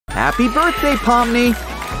Happy birthday, Pomni!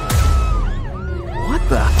 What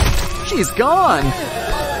the? She's gone!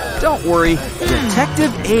 Don't worry,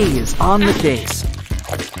 Detective A is on the case.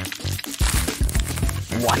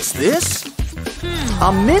 What's this?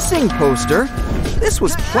 A missing poster? This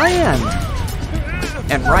was planned.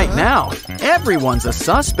 And right now, everyone's a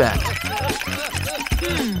suspect.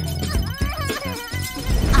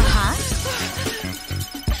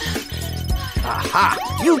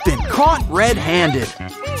 Aha! You've been caught red-handed.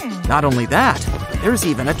 Not only that, there's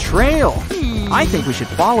even a trail. I think we should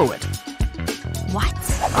follow it. What?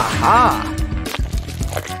 Aha!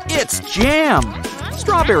 It's jam!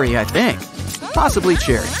 Strawberry, I think. Possibly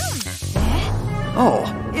cherry. Oh,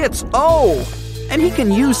 it's O! And he can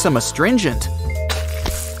use some astringent.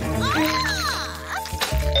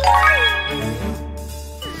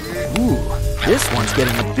 Ooh, this one's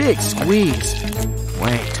getting a big squeeze.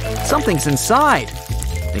 Wait, something's inside.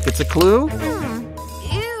 Think it's a clue?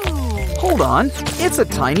 Hold on, it's a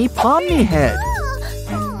tiny Pomni head.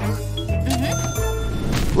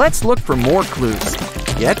 Let's look for more clues.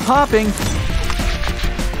 Get popping.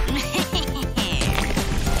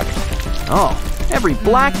 Oh, every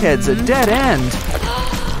blackhead's a dead end.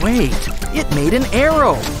 Wait, it made an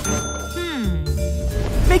arrow.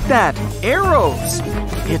 Make that arrows.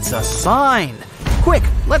 It's a sign. Quick,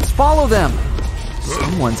 let's follow them.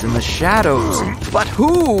 Someone's in the shadows. But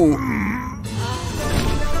who?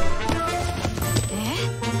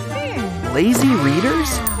 Lazy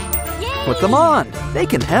readers? Put them on. They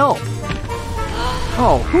can help.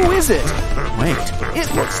 Oh, who is it? Wait, it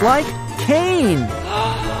looks like Kane.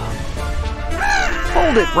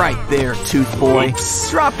 Hold it right there, Tooth Boy.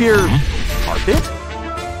 Drop your carpet.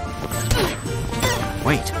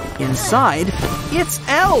 Wait, inside, it's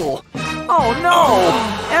L. Oh no!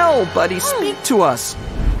 L, buddy, speak to us.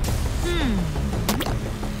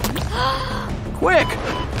 Quick,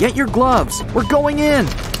 get your gloves. We're going in.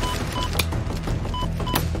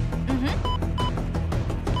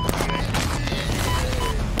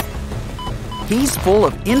 He's full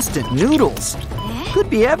of instant noodles. Could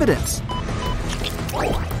be evidence.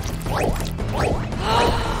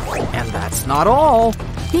 And that's not all.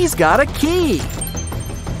 He's got a key.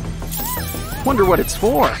 Wonder what it's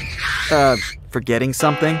for. Forgetting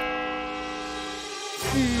something?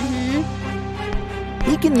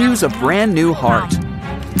 He can use a brand new heart.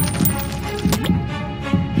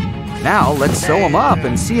 Now let's sew him up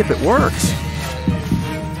and see if it works.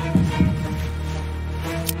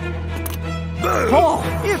 Oh,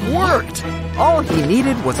 it worked! All he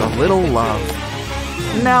needed was a little love.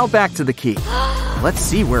 Now back to the key. Let's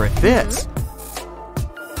see where it fits.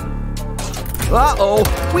 Uh-oh,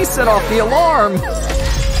 we set off the alarm.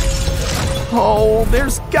 Oh,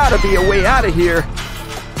 there's gotta be a way out of here.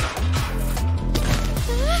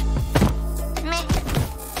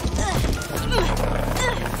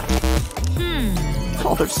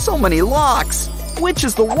 Oh, there's so many locks. Which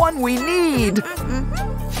is the one we need?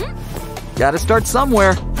 Gotta start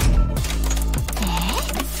somewhere.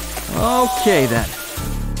 Okay then.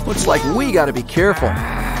 Looks like we gotta be careful.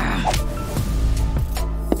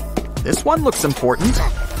 This one looks important.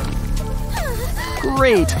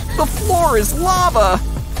 Great! The floor is lava!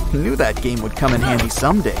 Knew that game would come in handy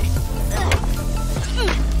someday.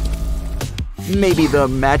 Maybe the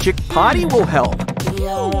magic potty will help.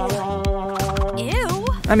 Ew.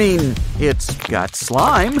 I mean, it's got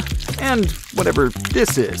slime and whatever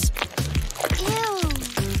this is.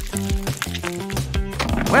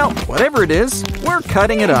 Well, whatever it is, we're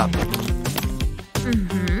cutting it up.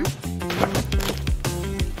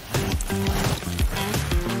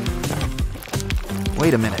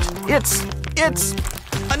 Wait a minute. It's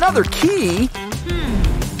another key.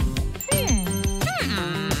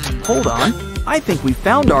 Hold on. I think we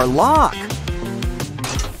found our lock.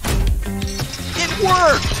 It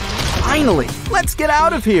worked! Finally, let's get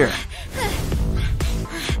out of here.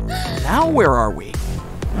 Now where are we?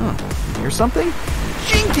 Here's something?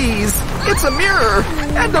 Jinkies! It's a mirror!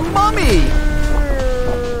 And a mummy!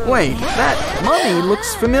 Wait, that mummy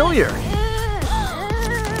looks familiar.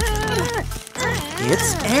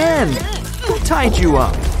 It's Anne! Who tied you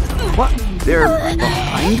up? What? They're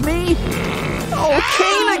behind me? Oh,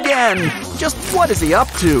 Kane again! Just what is he up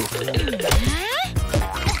to?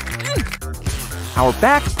 Our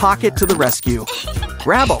back pocket to the rescue.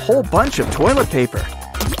 Grab a whole bunch of toilet paper.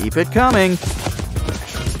 Keep it coming.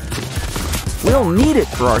 We'll need it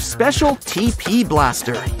for our special TP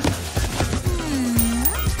blaster.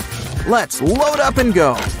 Let's load up and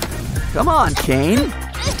go. Come on, Kane.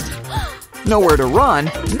 Nowhere to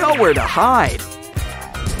run, nowhere to hide.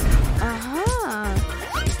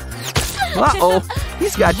 Uh-oh,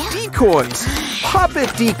 he's got decoys.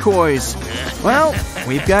 puppet decoys. Well,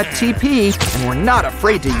 we've got TP, and we're not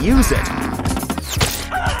afraid to use it.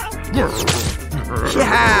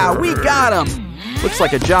 Yeah, we got him. Looks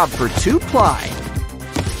like a job for 2-ply.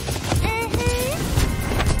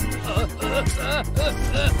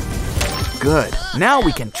 Good. Now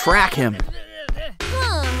we can track him.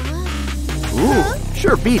 Ooh,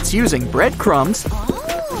 sure beats using breadcrumbs.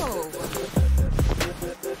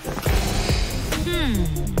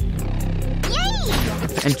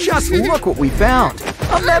 And just look what we found.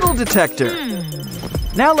 A metal detector.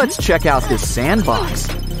 Now let's check out this sandbox.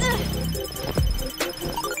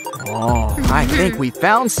 Oh, I think we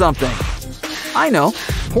found something. I know.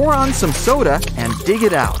 Pour on some soda and dig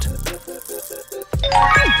it out.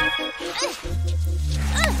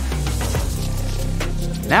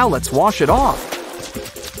 Now let's wash it off.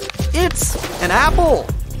 It's an apple.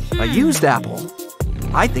 A used apple.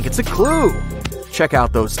 I think it's a clue. Check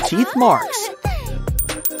out those teeth marks.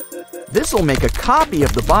 This'll make a copy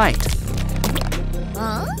of the bite.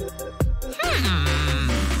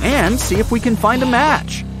 And see if we can find a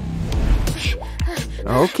match.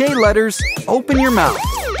 Okay, letters, open your mouth.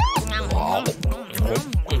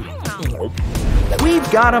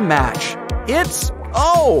 We've got a match. It's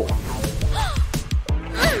O.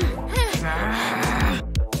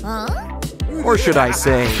 Or should I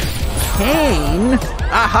say, Cain?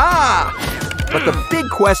 Aha! But the big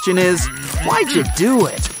question is, why'd you do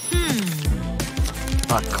it?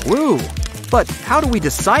 A clue. But how do we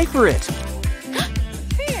decipher it?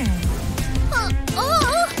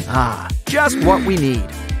 Ah, just what we need.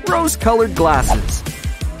 Rose-colored glasses.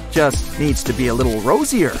 Just needs to be a little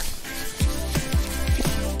rosier.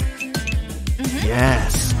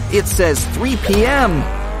 Yes, it says 3 p.m.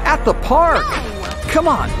 at the park. Come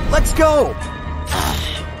on, let's go.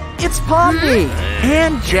 It's Pompey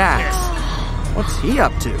and Jax. What's he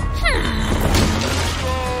up to?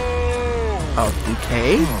 A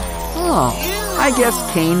bouquet? Oh, I guess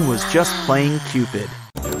Cain was just playing Cupid.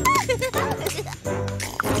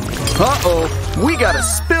 Uh-oh, we got a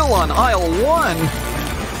spill on aisle 1.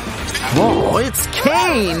 Whoa, it's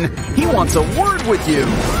Cain. He wants a word with you.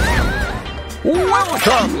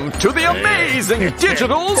 Welcome to the amazing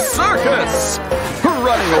digital circus!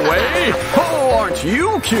 Running away? Oh, aren't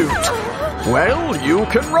you cute? Well, you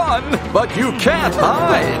can run, but you can't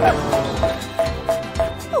hide.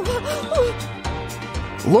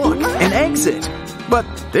 Look, an exit. But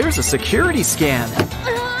there's a security scan.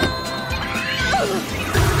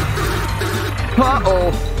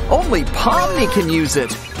 Uh-oh, only Pomni can use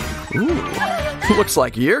it. Ooh, looks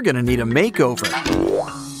like you're gonna need a makeover.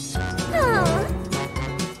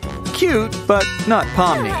 Cute, but not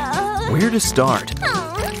Pomni. Where to start?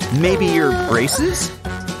 Maybe your braces?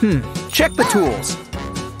 Check the tools.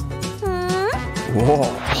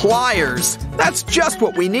 Whoa, pliers! That's just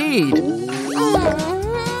what we need!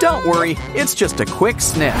 Don't worry, it's just a quick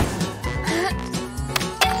snip.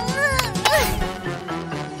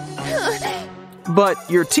 But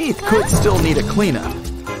your teeth could still need a cleanup.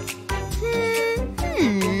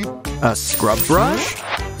 A scrub brush?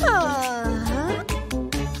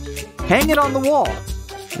 Hang it on the wall.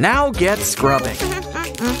 Now get scrubbing.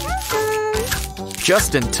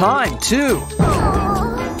 Just in time, too.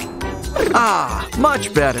 Ah,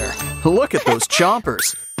 much better. Look at those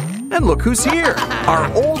chompers. And look who's here.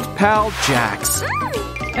 Our old pal, Jax.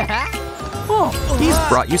 Oh, he's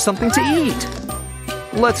brought you something to eat.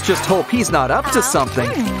 Let's just hope he's not up to something.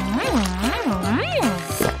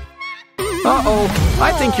 Uh-oh,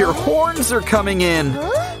 I think your horns are coming in.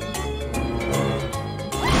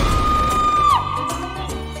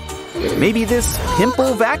 Maybe this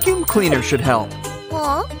pimple vacuum cleaner should help.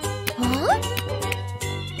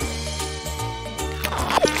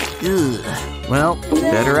 Ugh. Well,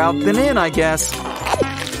 better out than in, I guess.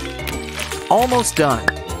 Almost done.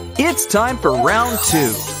 It's time for round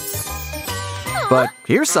 2. But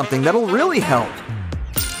here's something that'll really help.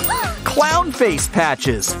 Clown face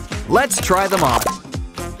patches. Let's try them on.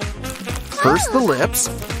 First the lips.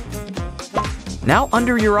 Now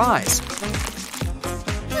under your eyes.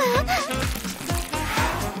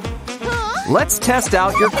 Let's test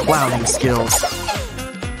out your clowning skills.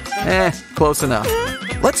 Close enough.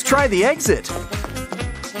 Let's try the exit.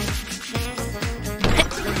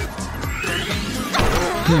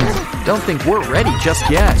 Don't think we're ready just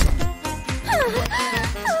yet.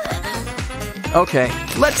 Okay,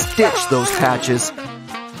 let's ditch those patches.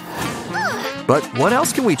 But what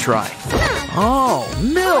else can we try? Oh,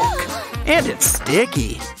 milk! And it's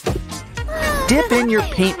sticky. Dip in your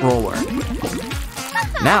paint roller.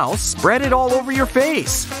 Now spread it all over your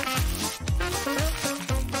face.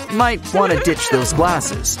 Might want to ditch those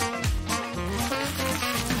glasses.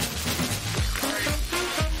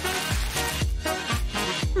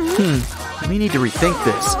 We need to rethink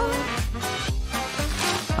this.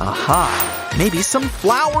 Aha! Maybe some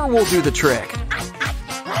flour will do the trick.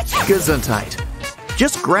 Gesundheit.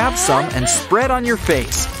 Just grab some and spread on your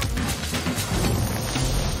face.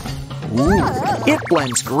 Ooh, it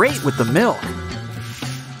blends great with the milk.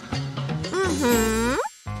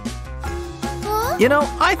 You know,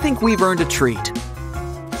 I think we've earned a treat.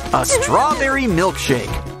 A strawberry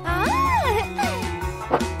milkshake.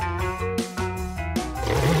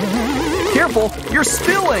 Careful, you're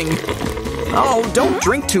spilling. Oh, don't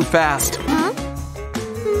drink too fast.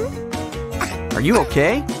 Are you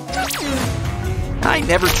okay? I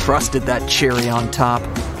never trusted that cherry on top.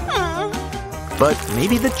 But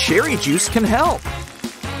maybe the cherry juice can help.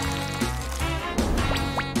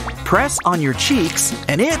 Press on your cheeks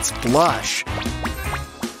and it's blush.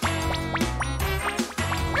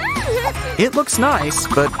 It looks nice,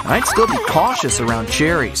 but I'd still be cautious around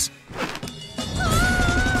cherries.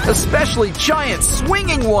 Especially giant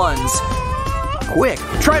swinging ones! Quick,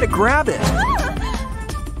 try to grab it.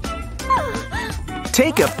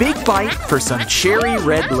 Take a big bite for some cherry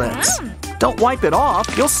red lips. Don't wipe it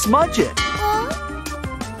off, you'll smudge it.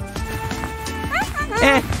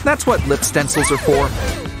 That's what lip stencils are for.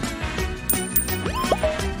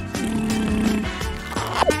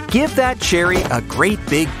 Give that cherry a great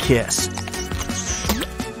big kiss.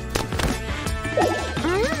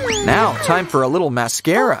 Now, time for a little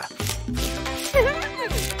mascara.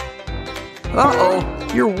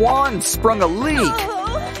 Uh-oh, your wand sprung a leak.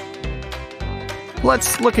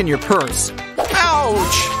 Let's look in your purse.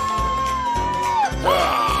 Ouch!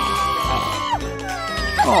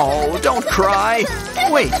 Oh, don't cry.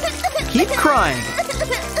 Wait, keep crying.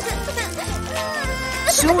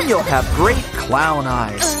 Soon you'll have great clown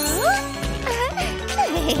eyes.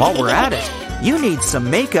 While we're at it, you need some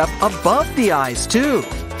makeup above the eyes, too.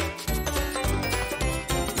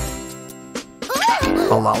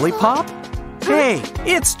 A lollipop? Hey,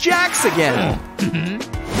 it's Jax again.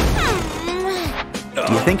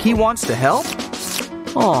 Do you think he wants to help?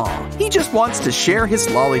 Aw, he just wants to share his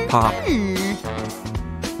lollipop.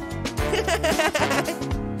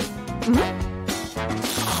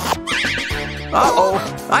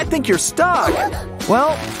 Uh-oh, I think you're stuck.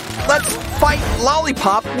 Well, let's fight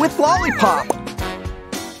lollipop with lollipop.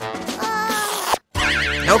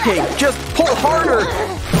 Okay, just pull harder.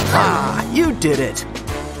 Ah, you did it.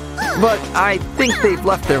 But I think they've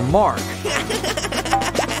left their mark.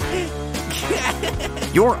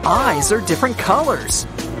 Your eyes are different colors.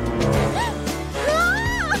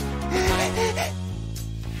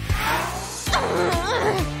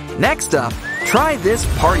 Next up, try this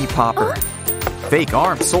party popper. Fake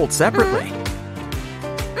arm sold separately.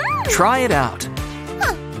 Try it out.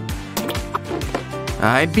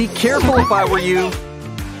 I'd be careful if I were you.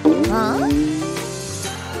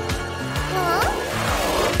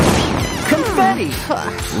 Confetti!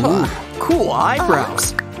 Ooh, cool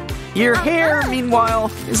eyebrows. Your hair, meanwhile,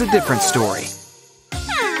 is a different story.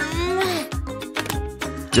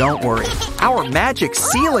 Don't worry, our magic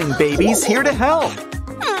ceiling baby's here to help.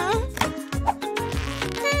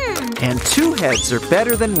 And two heads are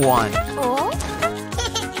better than one.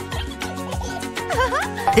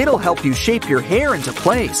 It'll help you shape your hair into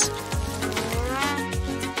place.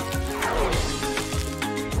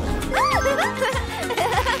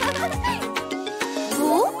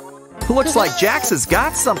 Looks like Jax has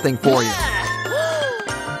got something for you.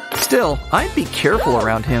 Still, I'd be careful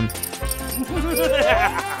around him.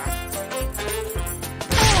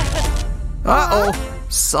 Uh-oh,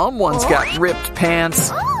 someone's got ripped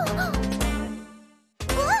pants.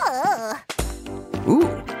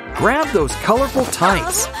 Ooh, grab those colorful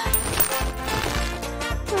tights.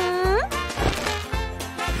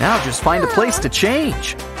 Now just find a place to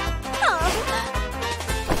change.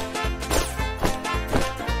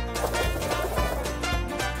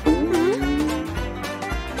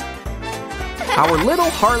 Our little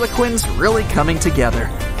Harlequin's really coming together.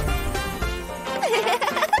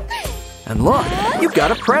 And look, you've got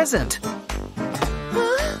a present.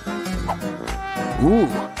 Ooh,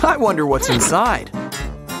 I wonder what's inside.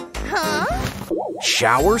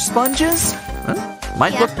 Shower sponges? Huh?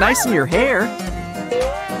 Might look nice in your hair.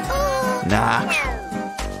 Nah.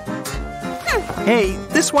 Hey,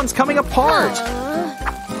 this one's coming apart.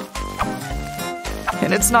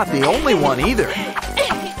 And it's not the only one either.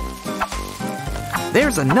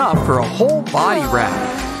 There's enough for a whole body wrap.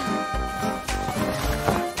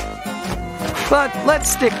 But let's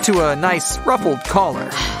stick to a nice ruffled collar.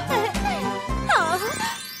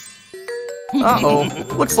 Uh-oh,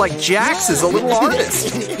 looks like Jax is a little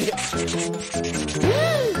artist.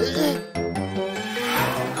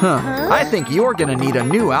 I think you're gonna need a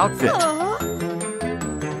new outfit.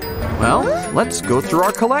 Well, let's go through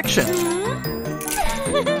our collection.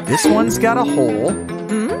 This one's got a hole.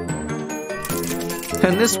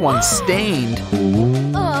 And this one's stained.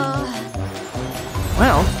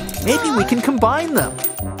 Well, maybe we can combine them.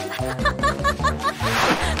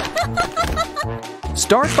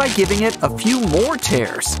 Start by giving it a few more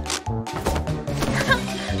tears.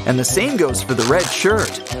 And the same goes for the red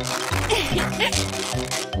shirt.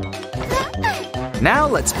 Now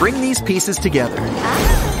let's bring these pieces together.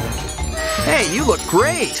 Hey, you look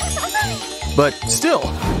great! But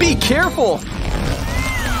still, be careful!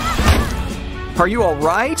 Are you all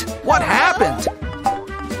right? What happened?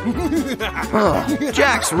 Oh,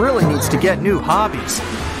 Jax really needs to get new hobbies.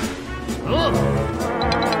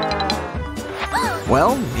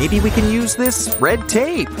 Well, maybe we can use this red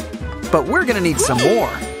tape. But we're gonna need some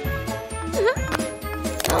more.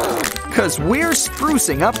 'Cause we're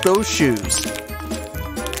sprucing up those shoes.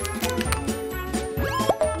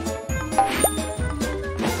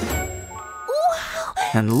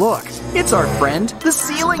 And look, it's our friend, the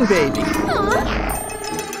ceiling baby.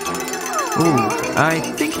 Ooh, I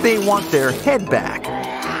think they want their head back.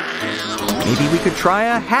 Maybe we could try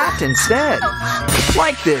a hat instead.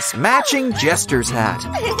 Like this matching Jester's hat.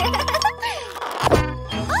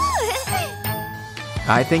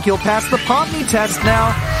 I think you'll pass the Pomni test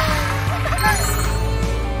now.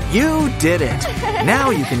 You did it. Now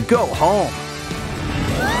you can go home.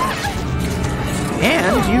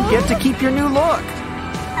 And you get to keep your new look.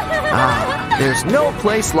 Ah, there's no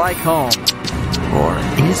place like home. Or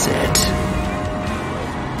is it?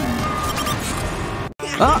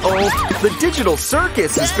 Uh-oh, the digital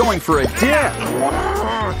circus is going for a dip.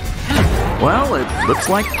 Well, it looks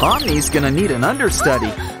like Pomni's gonna need an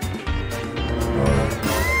understudy.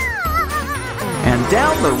 And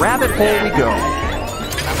down the rabbit hole we go.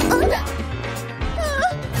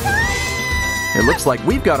 It looks like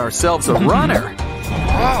we've got ourselves a runner.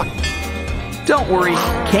 Don't worry,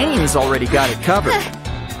 Kane's already got it covered.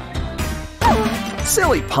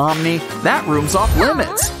 Silly Pomni, that room's off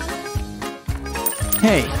limits.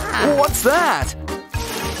 Hey, what's that?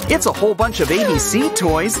 It's a whole bunch of ABC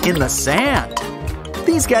toys in the sand.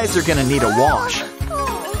 These guys are gonna need a wash.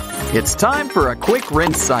 It's time for a quick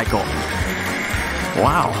rinse cycle.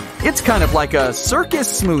 Wow, it's kind of like a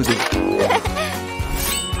circus smoothie.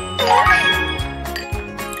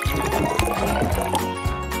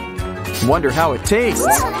 Wonder how it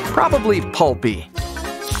tastes. Probably pulpy.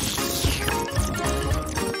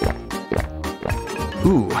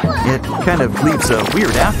 Ooh, it kind of leaves a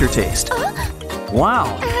weird aftertaste.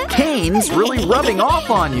 Wow, Kane's really rubbing off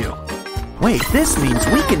on you. Wait, this means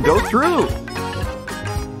we can go through.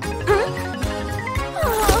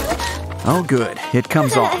 Oh good, it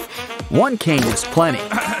comes off. One cane is plenty.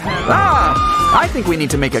 Ah! I think we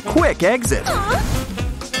need to make a quick exit.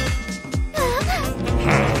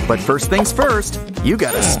 But first things first, you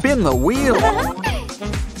gotta spin the wheel.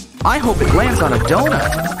 I hope it lands on a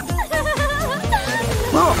donut.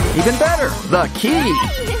 Oh, even better, the key.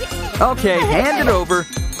 Okay, hand it over.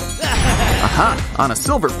 Aha, on a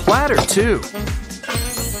silver platter too.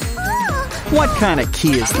 What kind of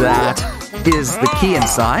key is that? Is the key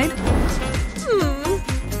inside?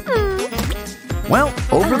 Well,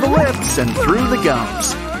 over the lips and through the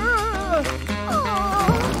gums.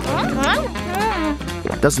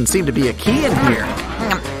 Doesn't seem to be a key in here.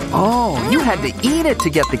 Oh, you had to eat it to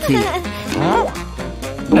get the key.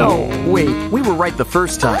 No, wait, we were right the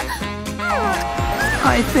first time.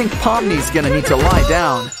 I think Pomni's gonna need to lie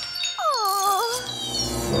down.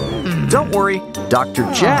 Don't worry, Dr.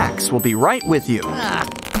 Jax will be right with you.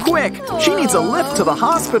 Quick, she needs a lift to the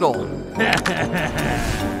hospital.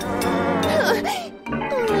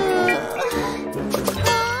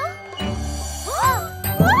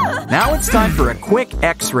 Now it's time for a quick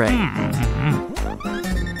X-ray.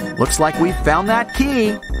 Looks like we've found that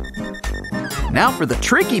key. Now for the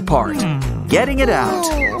tricky part, getting it out.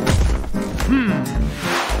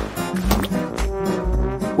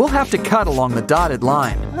 We'll have to cut along the dotted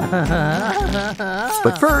line.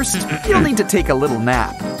 But first, you'll need to take a little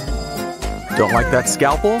nap. Don't like that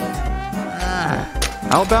scalpel?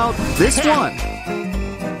 How about this one?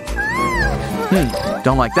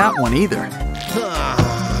 Don't like that one either.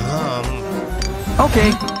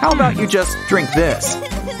 Okay, how about you just drink this?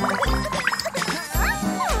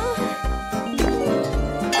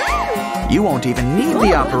 You won't even need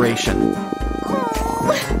the operation.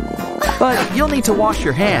 But you'll need to wash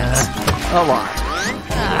your hands. A lot.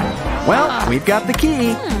 Well, we've got the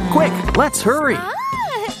key. Quick, let's hurry.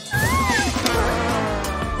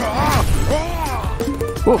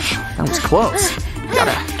 Oof, that was close.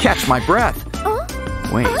 Gotta catch my breath.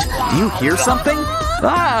 Wait, do you hear something?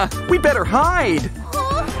 Ah, we better hide.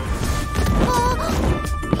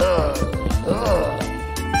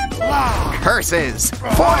 Curses!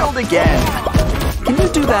 Foiled again! Can you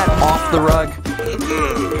do that off the rug?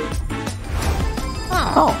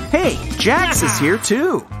 Oh, hey, Jax is here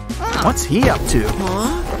too. What's he up to?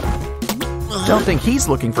 Don't think he's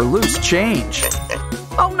looking for loose change.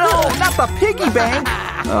 Oh no, not the piggy bank!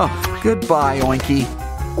 Oh, goodbye, Oinky.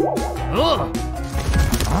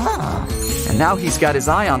 And now he's got his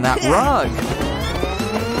eye on that rug.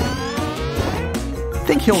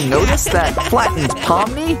 Think he'll notice that flattened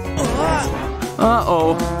Pomni?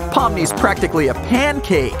 Uh-oh, Pomni's practically a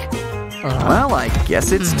pancake. Well, I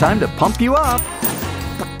guess it's time to pump you up.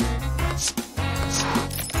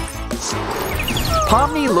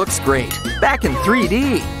 Pomni looks great, back in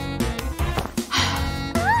 3D.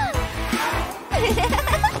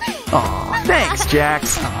 Aw, thanks,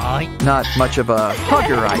 Jax. Not much of a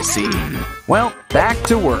hugger, I see. Well, back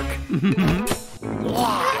to work.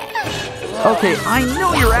 Okay, I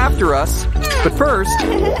know you're after us, but first,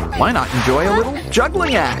 why not enjoy a little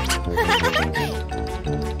juggling act?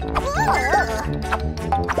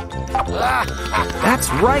 That's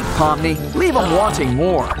right, Pomni. Leave them wanting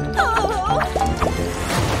more.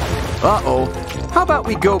 Uh-oh. How about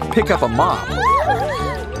we go pick up a mop?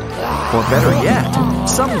 Or better yet,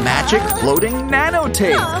 some magic floating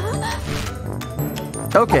nanotape.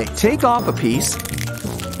 Okay, take off a piece.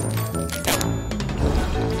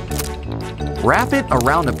 Wrap it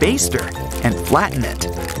around a baster and flatten it.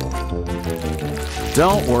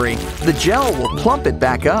 Don't worry, the gel will plump it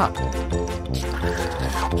back up.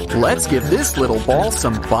 Let's give this little ball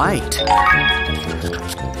some bite.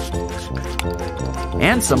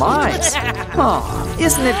 And some eyes. Aw,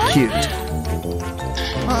 isn't it cute?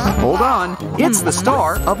 Hold on, it's the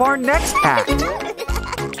star of our next act.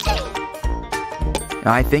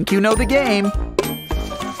 I think you know the game.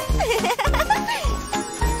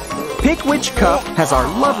 Pick which cup has our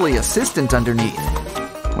lovely assistant underneath.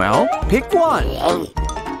 Well, pick one.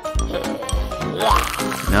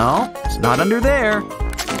 No, it's not under there.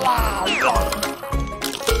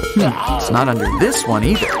 It's not under this one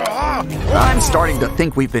either. I'm starting to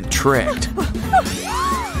think we've been tricked.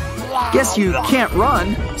 Guess you can't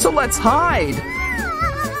run, so let's hide.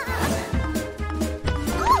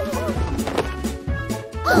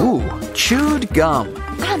 Ooh, chewed gum.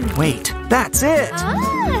 Wait, that's it.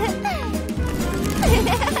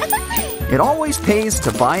 It always pays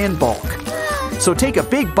to buy in bulk. So take a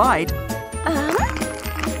big bite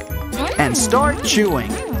and start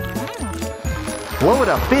chewing. Blow it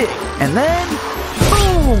up big, and then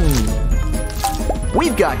boom!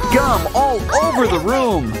 We've got gum all over the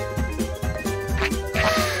room.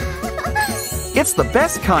 It's the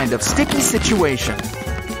best kind of sticky situation.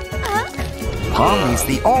 Pomni's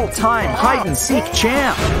the all-time hide-and-seek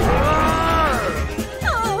champ.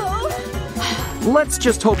 Let's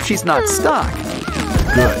just hope she's not stuck.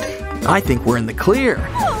 Good. I think we're in the clear.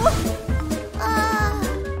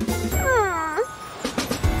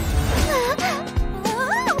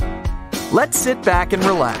 Let's sit back and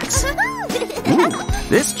relax. Ooh,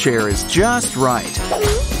 this chair is just right.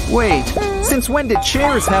 Wait, since when did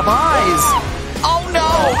chairs have eyes? Oh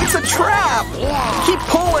no, it's a trap! Keep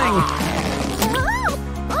pulling!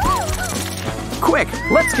 Quick,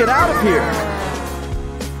 let's get out of here!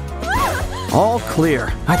 All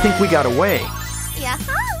clear. I think we got away.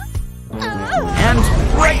 And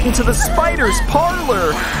right into the spider's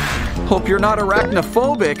parlor! Hope you're not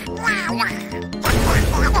arachnophobic.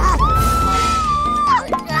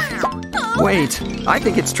 Wait, I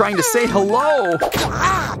think it's trying to say hello.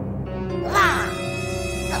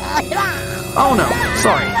 Oh no,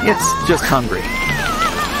 sorry, it's just hungry.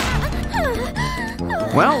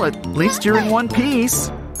 Well, at least you're in one piece.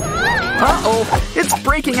 Uh-oh, it's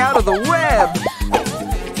breaking out of the web.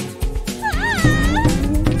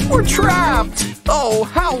 We're trapped. Oh,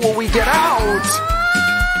 how will we get out?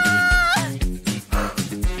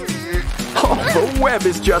 Oh, the web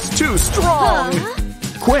is just too strong.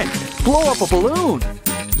 Quick, blow up a balloon.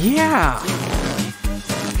 Yeah.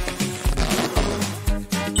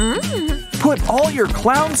 Put all your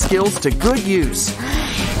clown skills to good use.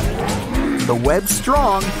 The web's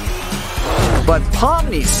strong, but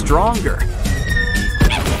Pomni's stronger.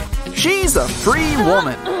 She's a free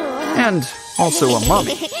woman, and also a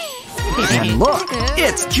mummy. And look,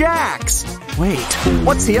 it's Jax. Wait,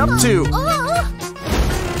 what's he up to?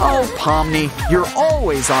 Oh, Pomni, you're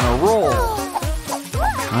always on a roll.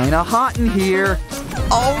 Kinda hot in here.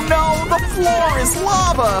 Oh no, the floor is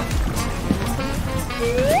lava!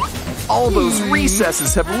 All those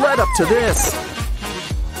recesses have led up to this.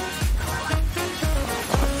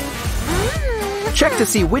 Check to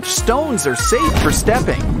see which stones are safe for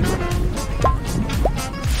stepping.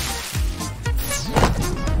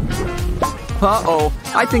 Uh-oh,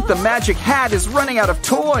 I think the magic hat is running out of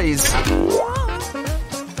toys.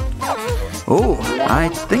 Oh, I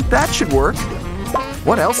think that should work.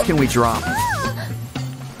 What else can we drop?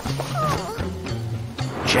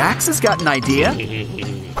 Jax has got an idea.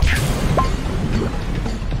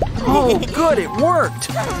 Oh, good, it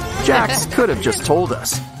worked. Jax could have just told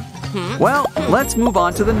us. Well, let's move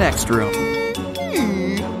on to the next room.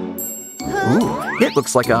 Ooh, it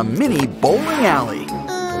looks like a mini bowling alley.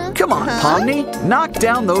 Come on, Pomni, knock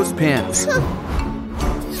down those pins.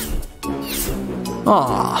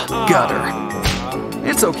 Aw, gutter.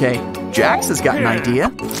 It's okay, Jax has got an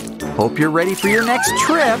idea. Hope you're ready for your next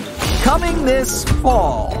trip, coming this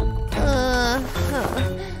fall.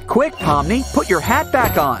 Quick, Pomni, put your hat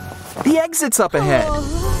back on. The exit's up ahead.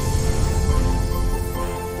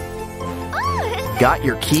 Got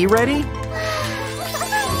your key ready?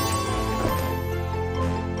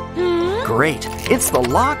 Great, it's the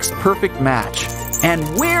lock's perfect match. And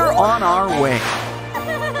we're on our way.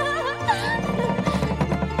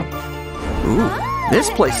 Ooh, this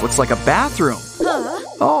place looks like a bathroom.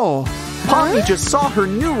 Oh, Pomni just saw her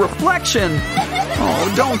new reflection.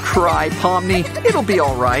 Oh, don't cry, Pomni. It'll be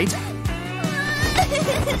all right.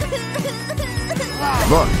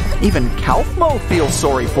 Look, even Kaufmo feels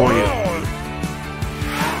sorry for you.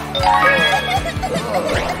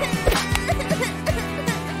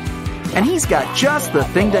 And he's got just the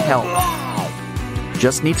thing to help.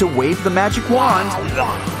 Just need to wave the magic wand.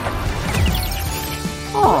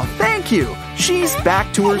 Oh, thank you. She's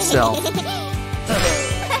back to herself.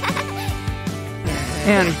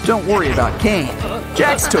 And don't worry about Kane.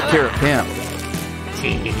 Jax took care of him.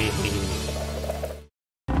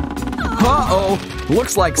 Uh-oh,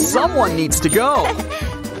 looks like someone needs to go.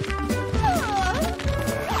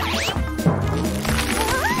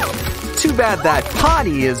 Too bad that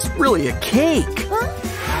potty is really a cake.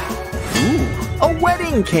 Ooh, a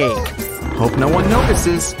wedding cake. Hope no one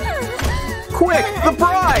notices. Quick, the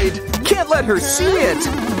bride! Can't let her see it.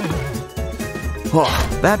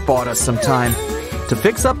 Oh, that bought us some time. To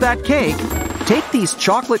fix up that cake, take these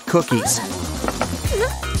chocolate cookies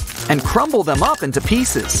and crumble them up into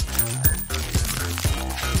pieces.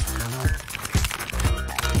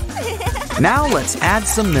 Now let's add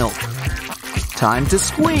some milk. Time to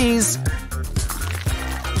squeeze.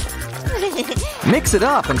 Mix it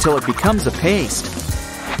up until it becomes a paste.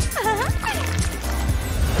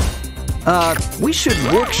 We should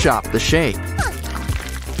workshop the shape.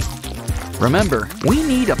 Remember, we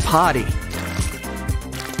need a potty.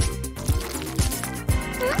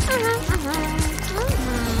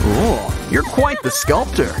 Oh, you're quite the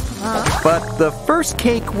sculptor. But the first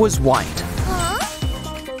cake was white.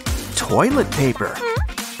 Toilet paper.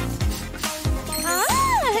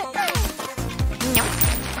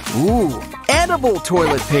 Ooh, edible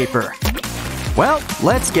toilet paper. Well,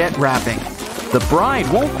 let's get wrapping. The bride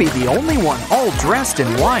won't be the only one all dressed in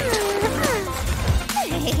white.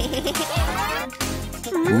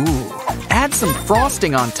 Ooh, add some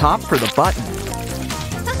frosting on top for the button.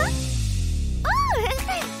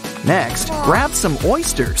 Next, grab some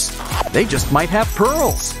oysters. They just might have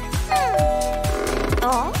pearls.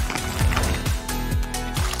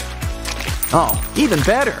 Oh, even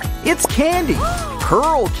better. It's candy.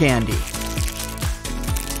 Pearl candy.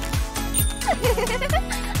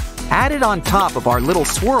 Add it on top of our little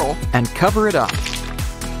swirl and cover it up.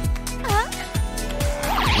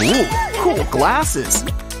 Ooh, cool glasses.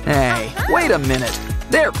 Hey, wait a minute.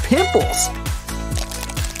 They're pimples.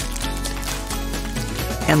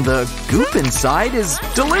 And the goop inside is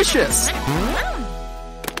delicious.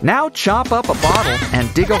 Now chop up a bottle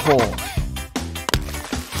and dig a hole.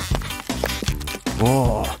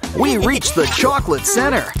 Oh, we reached the chocolate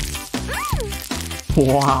center.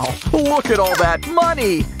 Wow, look at all that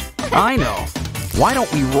money. I know. Why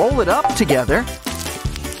don't we roll it up together?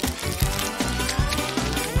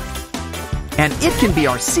 And it can be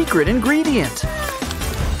our secret ingredient.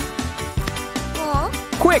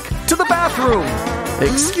 Quick, to the bathroom.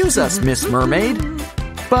 Excuse us, Miss Mermaid,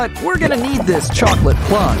 but we're gonna need this chocolate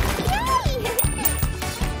plug.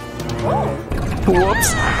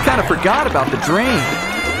 Whoops, kinda forgot about the drain.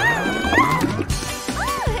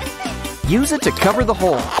 Use it to cover the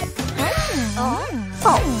hole.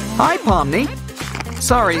 Oh, hi, Pomni.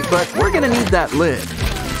 Sorry, but we're gonna need that lid.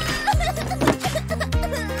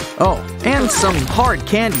 Oh, and some hard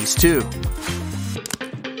candies, too.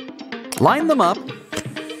 Line them up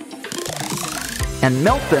and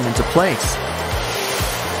melt them into place.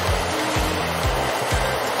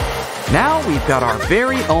 Now we've got our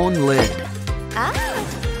very own lid.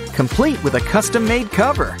 Complete with a custom-made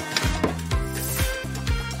cover.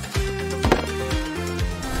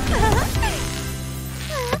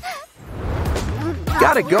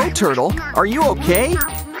 Gotta go, Turtle. Are you okay?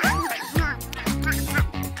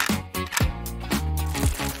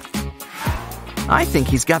 I think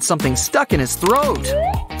he's got something stuck in his throat.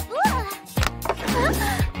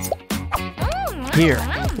 Here,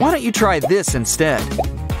 why don't you try this instead?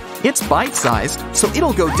 It's bite-sized, so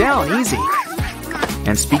it'll go down easy.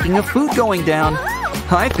 And speaking of food going down,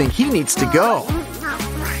 I think he needs to go.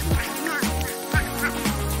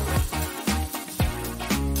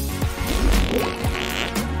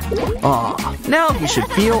 Aw, now he should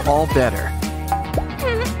feel all better.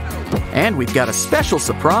 And we've got a special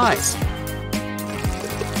surprise.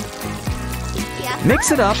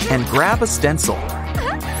 Mix it up and grab a stencil.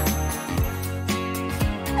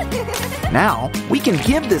 Now, we can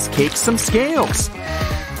give this cake some scales.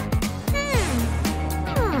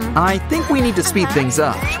 I think we need to speed things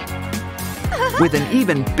up with an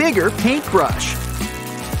even bigger paintbrush.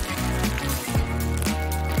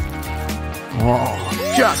 Whoa,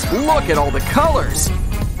 just look at all the colors.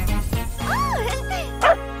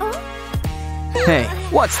 Hey,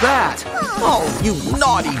 what's that? Oh, you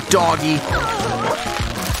naughty doggy.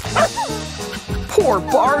 Poor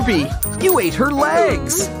Barbie, you ate her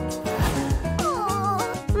legs.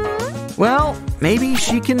 Well, maybe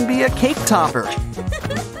she can be a cake topper.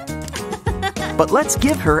 But let's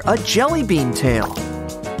give her a jelly bean tail.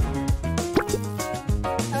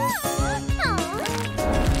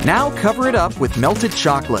 Now cover it up with melted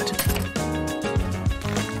chocolate.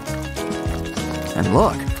 And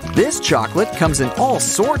look, this chocolate comes in all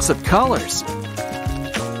sorts of colors.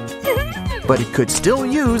 But it could still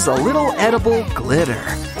use a little edible glitter.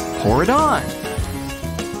 Pour it on.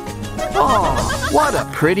 Oh, what a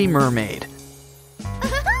pretty mermaid.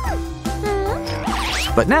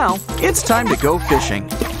 But now, it's time to go fishing.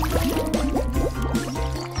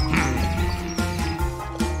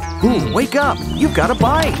 Ooh, wake up! You've got a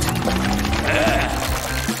bite!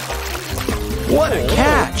 What a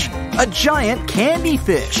catch! A giant candy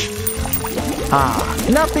fish! Ah,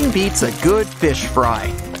 nothing beats a good fish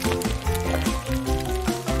fry.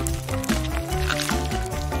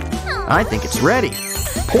 I think it's ready.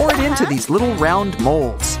 Pour it into these little round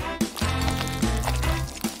molds.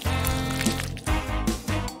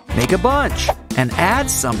 Make a bunch and add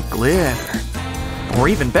some glitter. Or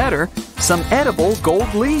even better, some edible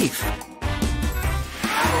gold leaf.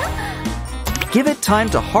 Give it time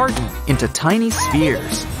to harden into tiny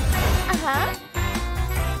spheres.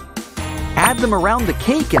 Add them around the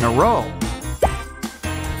cake in a row.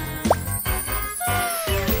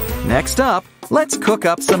 Next up, let's cook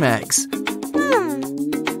up some eggs.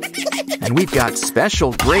 And we've got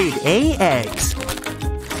special grade A eggs.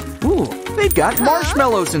 Ooh, they've got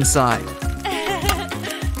marshmallows inside.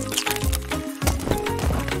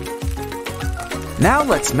 Now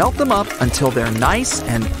let's melt them up until they're nice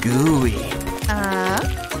and gooey.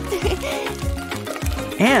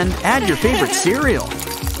 And add your favorite cereal.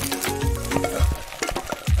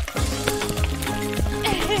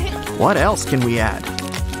 What else can we add?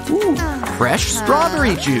 Ooh, fresh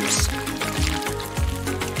strawberry juice.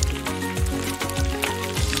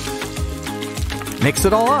 Mix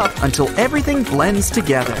it all up until everything blends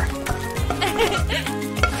together.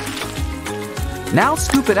 Now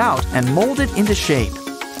scoop it out and mold it into shape.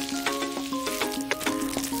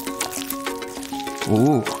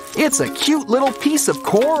 Ooh, it's a cute little piece of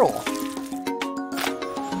coral.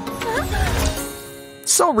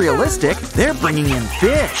 So realistic, they're bringing in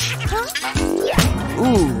fish.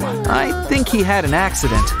 Ooh, I think he had an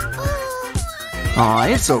accident. Aw,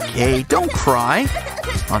 it's okay, don't cry.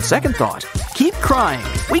 On second thought, keep crying,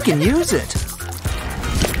 we can use it.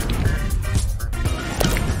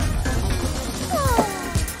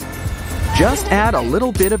 Just add a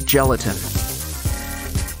little bit of gelatin.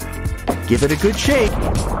 Give it a good shake.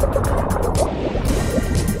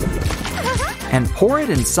 And pour it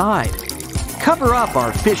inside. Cover up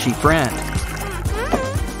our fishy friend.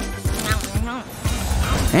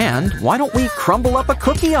 And why don't we crumble up a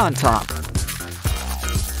cookie on top?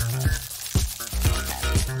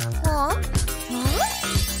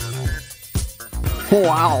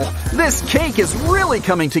 Wow, this cake is really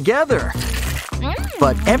coming together.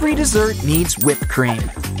 But every dessert needs whipped cream.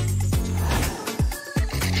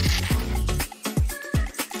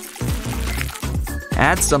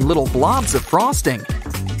 Add some little blobs of frosting.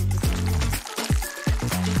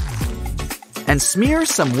 And smear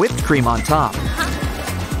some whipped cream on top.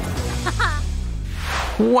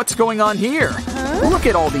 What's going on here? Look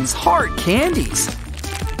at all these hard candies.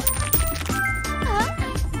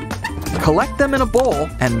 Collect them in a bowl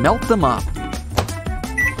and melt them up.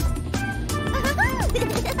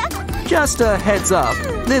 Just a heads up,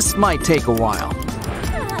 this might take a while.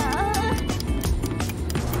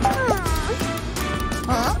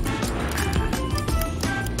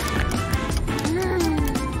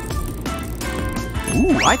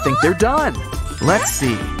 Ooh, I think they're done. Let's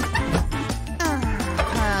see.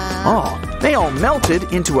 Oh, they all melted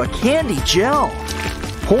into a candy gel.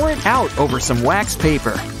 Pour it out over some wax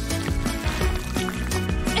paper.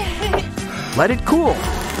 Let it cool,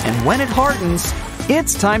 and when it hardens,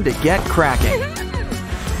 it's time to get cracking.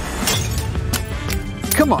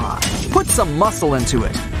 Come on, put some muscle into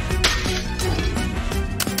it.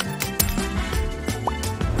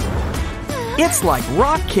 It's like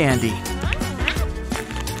rock candy.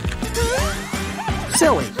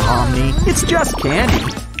 Silly, Pomni, it's just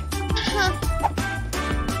candy.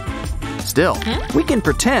 Still, we can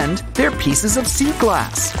pretend they're pieces of sea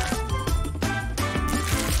glass.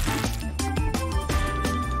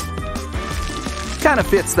 Kind of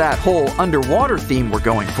fits that whole underwater theme we're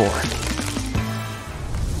going for.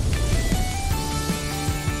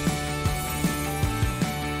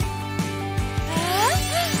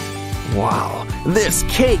 Wow, this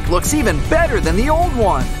cake looks even better than the old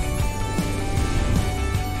one.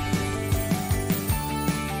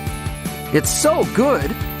 It's so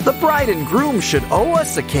good, the bride and groom should owe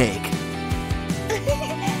us a cake.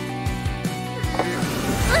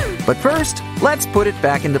 But first, let's put it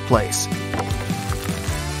back into place.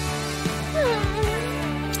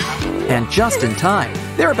 And just in time,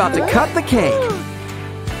 they're about to cut the cake.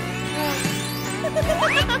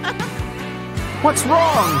 What's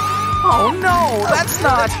wrong? Oh no, that's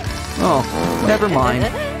not... Oh, never mind.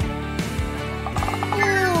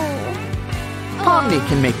 Pomni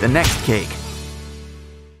can make the next cake.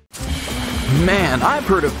 Man, I've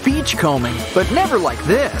heard of beach combing, but never like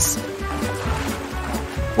this.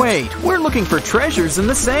 Wait, we're looking for treasures in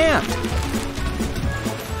the sand.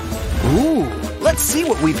 Ooh, let's see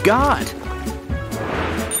what we've got.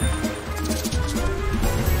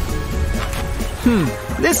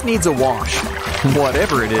 This needs a wash.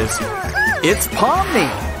 Whatever it is. It's Pomni,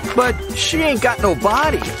 but she ain't got no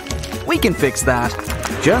body. We can fix that.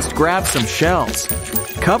 Just grab some shells.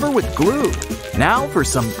 Cover with glue. Now for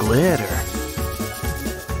some glitter.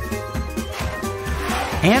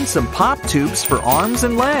 And some pop tubes for arms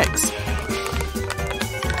and legs.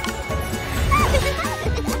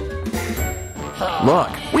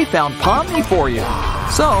 Look, we found Pomni for you.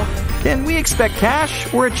 So, can we expect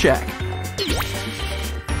cash or a check?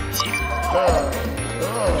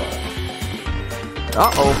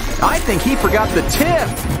 Uh-oh, I think he forgot the tip.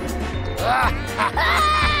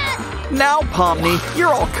 Now, Pomni,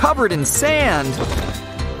 you're all covered in sand.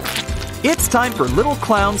 It's time for little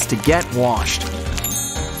clowns to get washed.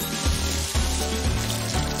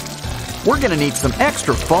 We're gonna need some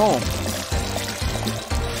extra foam.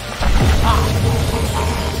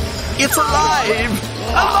 It's alive!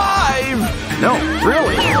 Alive! No,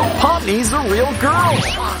 really, Pomni's a real girl.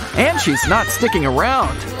 And she's not sticking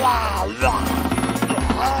around.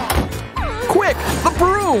 Quick, the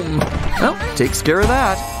broom! Well, takes care of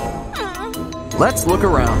that. Let's look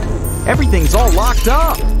around. Everything's all locked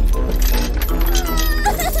up.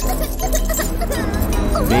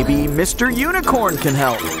 Maybe Mr. Unicorn can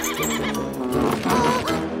help.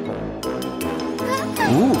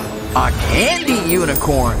 Ooh, a candy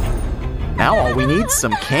unicorn. Now all we need is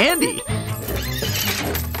some candy.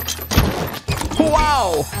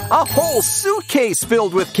 Wow, a whole suitcase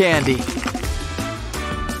filled with candy.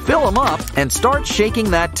 Fill them up and start shaking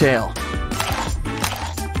that tail.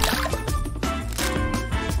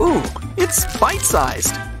 Ooh, it's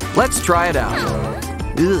bite-sized. Let's try it out.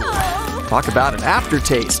 Ugh, talk about an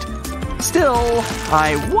aftertaste. Still,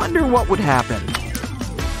 I wonder what would happen.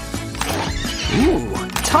 Ooh,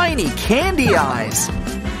 tiny candy eyes.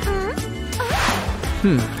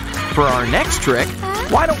 For our next trick,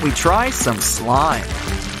 why don't we try some slime?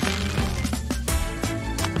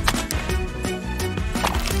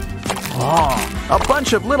 Oh, a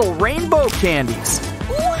bunch of little rainbow candies.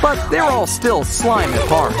 But they're all still slime at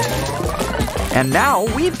heart. And now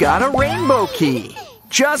we've got a rainbow key.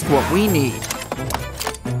 Just what we need.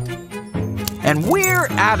 And we're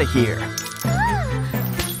out of here.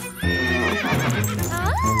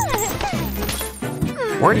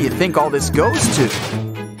 Where do you think all this goes to?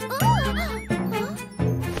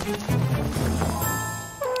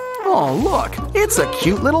 Oh, look, it's a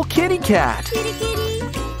cute little kitty cat.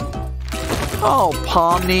 Oh,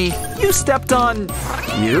 Pomni, you stepped on...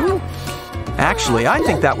 You? Actually, I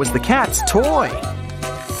think that was the cat's toy.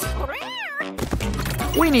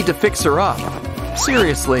 We need to fix her up.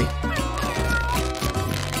 Seriously,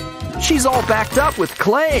 she's all backed up with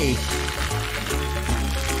clay.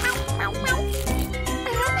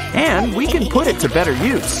 And we can put it to better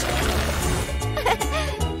use.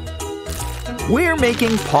 We're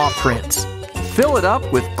making paw prints. Fill it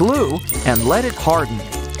up with glue and let it harden.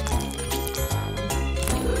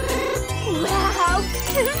 Wow!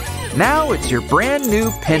 Now it's your brand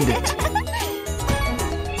new pendant.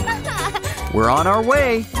 We're on our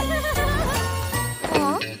way.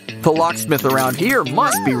 The locksmith around here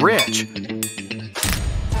must be rich.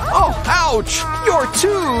 Oh, ouch! Your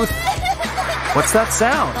tooth! What's that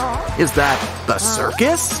sound? Is that the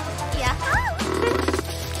circus? Yeah.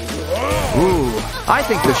 Ooh, I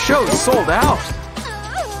think the show's sold out.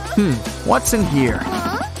 What's in here?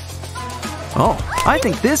 Oh, I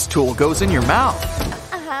think this tool goes in your mouth.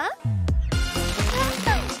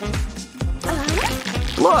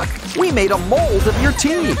 Look, we made a mold of your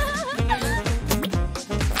teeth.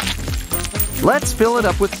 Let's fill it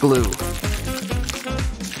up with glue.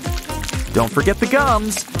 Don't forget the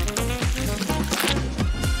gums.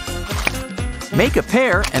 Make a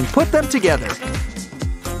pair and put them together.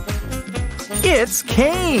 It's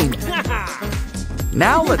Kane!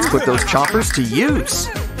 Now let's put those choppers to use.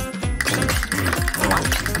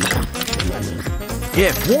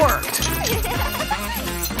 It worked!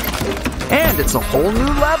 And it's a whole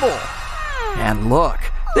new level. And look,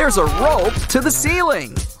 there's a rope to the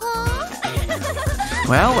ceiling.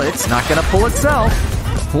 Well, it's not gonna pull itself.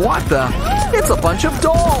 What the? It's a bunch of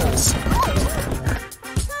dolls.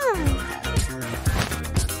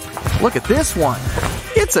 Look at this one.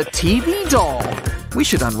 It's a TV doll. We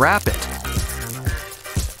should unwrap it.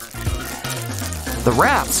 The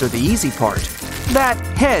wraps are the easy part. That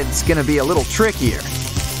head's gonna be a little trickier.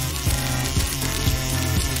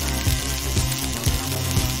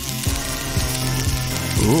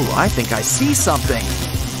 Ooh, I think I see something.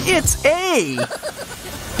 It's A!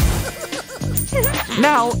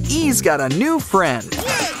 Now E's got a new friend.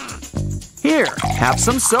 Here, have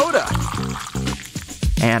some soda.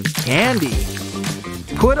 And candy.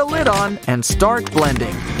 Put a lid on and start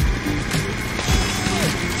blending.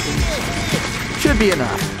 Should be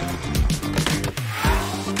enough.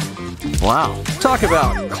 Wow, talk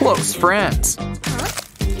about close friends.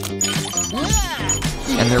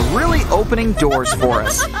 And they're really opening doors for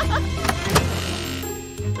us.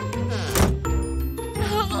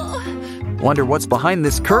 Wonder what's behind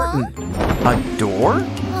this curtain? A door?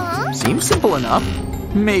 Seems simple enough.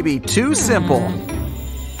 Maybe too simple.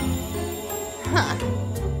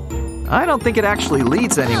 I don't think it actually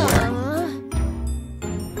leads anywhere.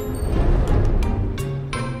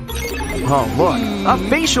 Oh, look, a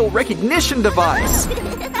facial recognition device.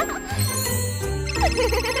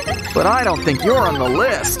 But I don't think you're on the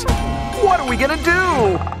list. What are we gonna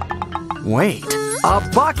do? Wait, a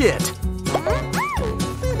bucket.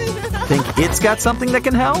 Think it's got something that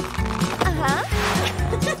can help?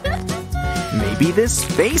 Maybe this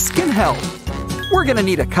face can help. We're gonna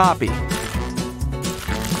need a copy.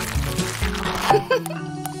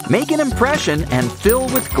 Make an impression and fill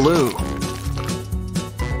with glue.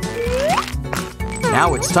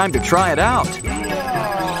 Now it's time to try it out.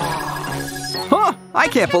 Huh! I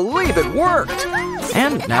can't believe it worked!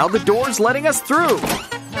 And now the door's letting us through.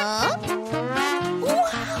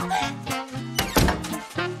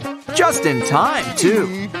 Just in time,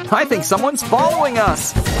 too. I think someone's following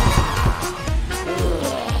us.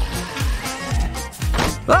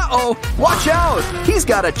 Uh-oh! Watch out! He's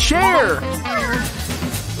got a chair!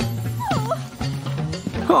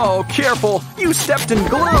 Oh, careful! You stepped in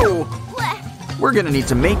glue! We're gonna need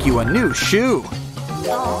to make you a new shoe.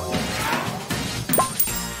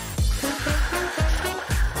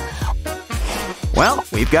 Well,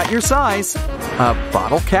 we've got your size. A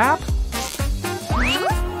bottle cap?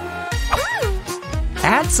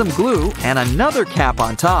 Add some glue and another cap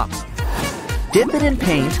on top. Dip it in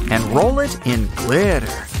paint and roll it in glitter.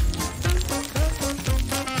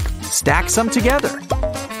 Stack some together.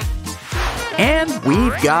 And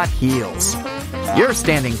we've got heels. You're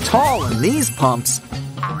standing tall in these pumps.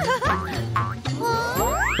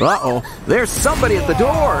 Uh-oh, there's somebody at the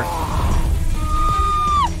door.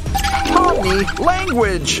 Omni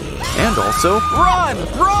language. And also run,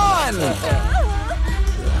 run!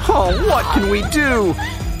 Oh, what can we do?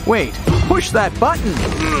 Wait, push that button.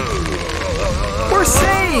 We're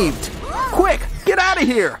saved! Quick, get out of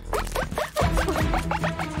here!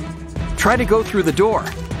 Try to go through the door.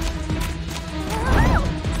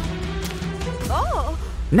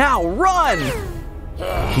 Now run!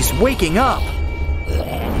 He's waking up.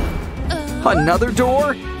 Another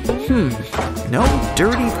door? No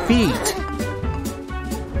dirty feet.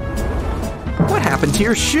 What happened to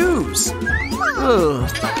your shoes?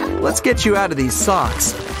 Ugh. Let's get you out of these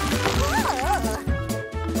socks.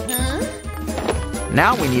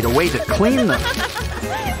 Now we need a way to clean them.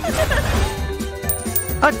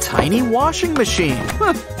 A tiny washing machine.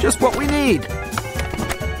 Just what we need.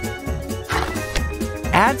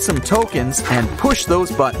 Add some tokens and push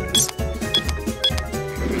those buttons.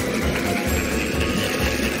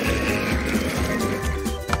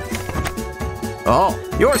 Oh,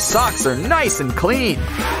 your socks are nice and clean.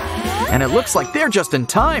 And it looks like they're just in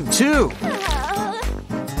time, too.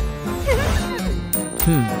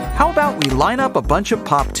 How about we line up a bunch of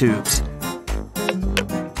pop tubes?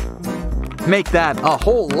 Make that a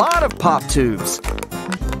whole lot of pop tubes.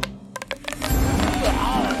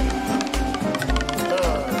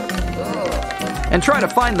 And try to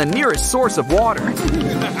find the nearest source of water.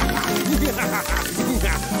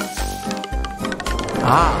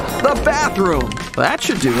 Ah, the bathroom. That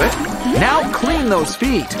should do it. Now clean those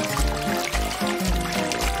feet.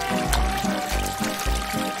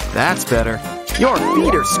 That's better. Your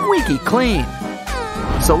feet are squeaky clean.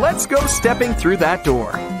 So let's go stepping through that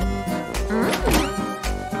door.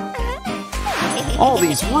 All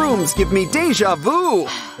these rooms give me deja vu.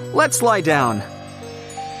 Let's lie down.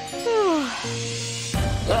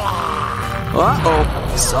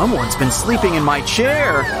 Uh-oh, someone's been sleeping in my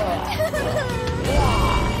chair.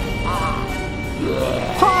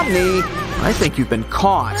 Pomni, I think you've been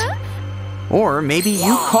caught. Or maybe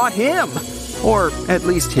you caught him. Or at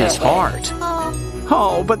least his heart.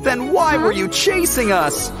 Oh, but then why were you chasing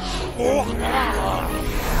us?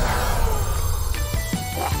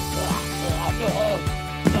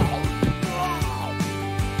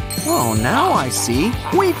 Oh, now I see.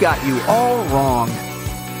 We've got you all wrong.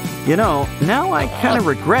 You know, now I kind of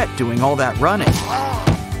regret doing all that running.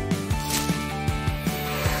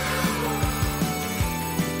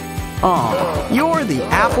 Oh, you're the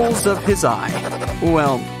apples of his eye.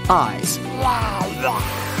 Well, eyes.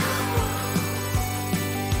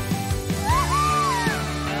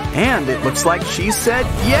 And it looks like she said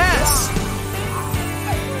yes!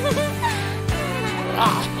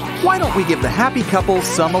 Why don't we give the happy couple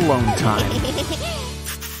some alone time?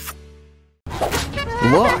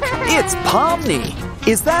 Look, it's Pomni!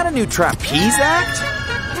 Is that a new trapeze act?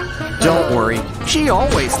 Don't worry, she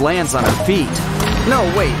always lands on her feet. No,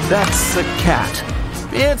 wait, that's a cat.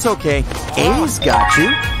 It's okay, A's got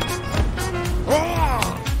you.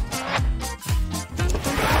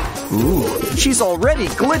 Ooh, she's already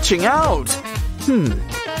glitching out.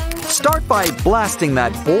 Start by blasting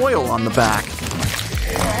that boil on the back.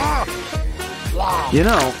 You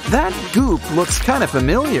know, that goop looks kind of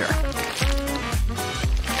familiar.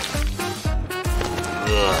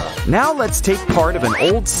 Now let's take part of an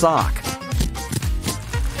old sock.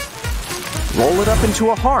 Roll it up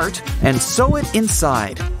into a heart and sew it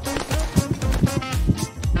inside.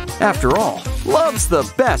 After all, love's the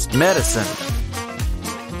best medicine.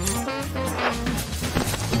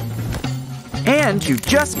 And you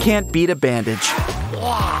just can't beat a bandage.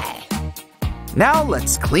 Now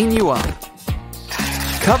let's clean you up.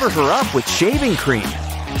 Cover her up with shaving cream.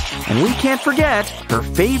 And we can't forget her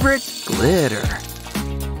favorite glitter.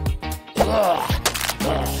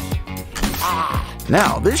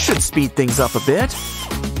 Now this should speed things up a bit.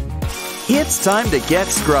 It's time to get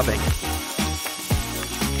scrubbing.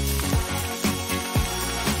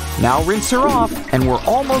 Now rinse her off and we're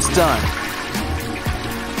almost done.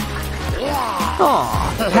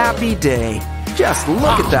 Aw, happy day. Just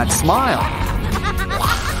look at that smile.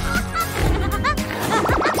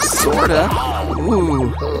 Sorta.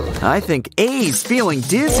 Ooh, I think A's feeling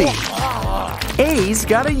dizzy. A's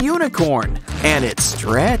got a unicorn, and it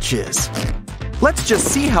stretches. Let's just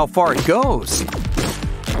see how far it goes.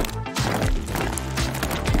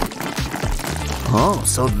 Oh,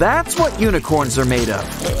 so that's what unicorns are made of.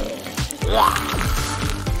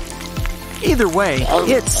 Either way,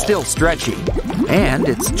 it's still stretchy. And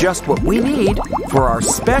it's just what we need for our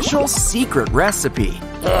special secret recipe.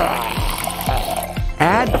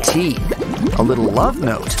 Add tea, a little love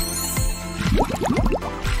note.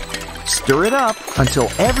 Stir it up until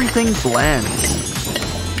everything blends.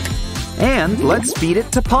 And let's feed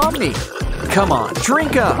it to Pomni. Come on,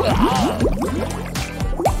 drink up.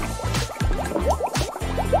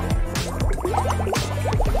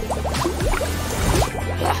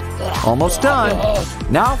 Almost done.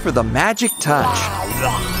 Now for the magic touch.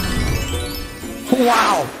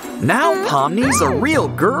 Wow, now Pomni's a real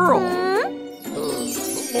girl.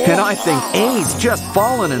 And I think A's just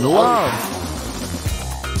fallen in love.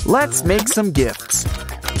 Let's make some gifts.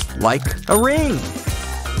 Like a ring.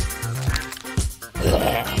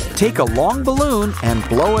 Take a long balloon and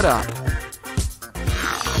blow it up.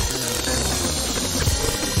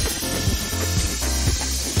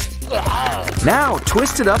 Now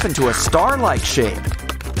twist it up into a star-like shape.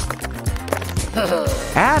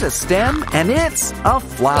 Add a stem and it's a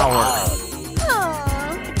flower.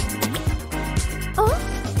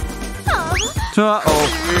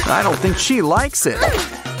 Uh-oh, I don't think she likes it.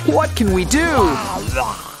 What can we do?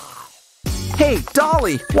 Hey,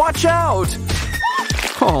 Dolly, watch out!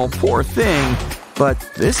 Oh, poor thing. But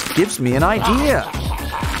this gives me an idea.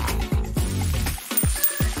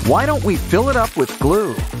 Why don't we fill it up with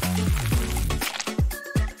glue?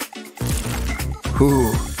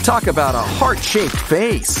 Ooh, talk about a heart-shaped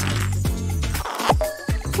face.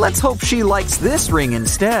 Let's hope she likes this ring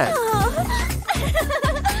instead.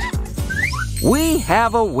 We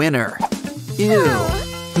have a winner. Ew.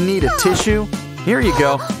 Need a tissue? Here you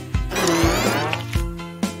go.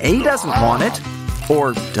 A doesn't want it.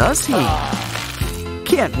 Or does he?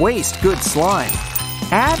 Can't waste good slime.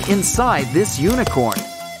 Add inside this unicorn.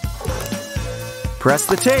 Press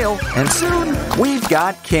the tail, and soon we've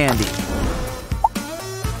got candy.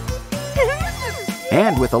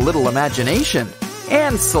 And with a little imagination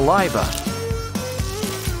and saliva,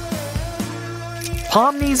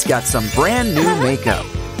 Pomni's got some brand new makeup.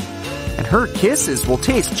 And her kisses will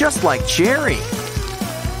taste just like cherry.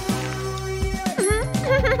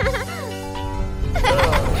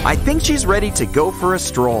 I think she's ready to go for a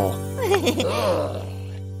stroll.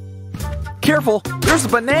 Careful, there's a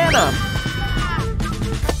banana!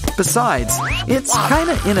 Besides, it's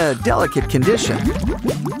kinda in a delicate condition.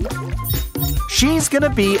 She's gonna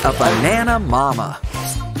be a banana mama.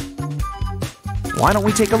 Why don't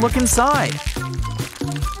we take a look inside?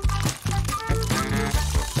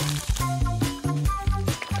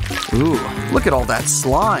 Ooh, look at all that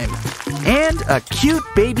slime. And a cute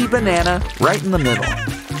baby banana right in the middle.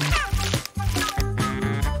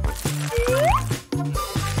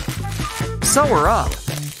 Sew her up.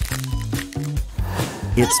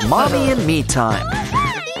 It's mommy and me time.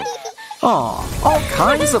 Aw, all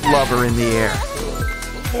kinds of love are in the air.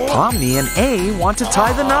 Pomni and A want to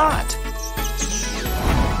tie the knot.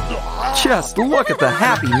 Just look at the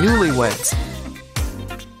happy newlyweds.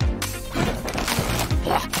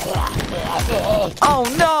 Oh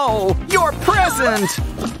no! Your present!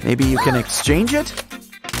 Maybe you can exchange it?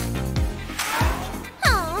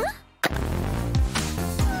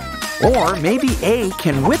 Or maybe A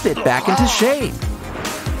can whip it back into shape.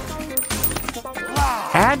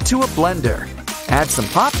 Add to a blender. Add some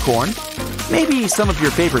popcorn, maybe some of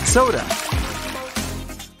your favorite soda.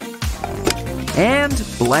 And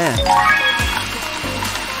blend.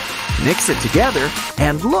 Mix it together,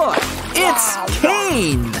 and look, it's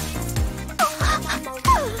Kane!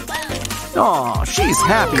 Aw, she's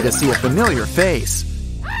happy to see a familiar face.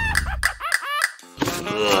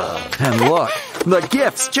 And look, the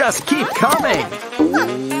gifts just keep coming!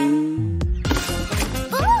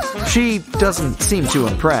 She doesn't seem too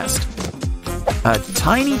impressed. A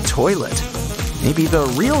tiny toilet. Maybe the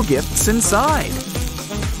real gift's inside.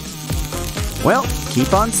 Well,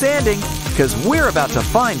 keep on sanding, because we're about to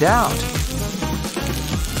find out.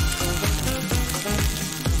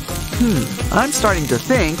 I'm starting to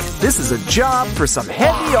think this is a job for some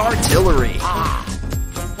heavy artillery.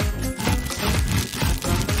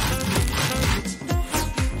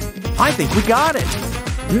 I think we got it.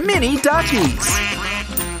 Mini duckies.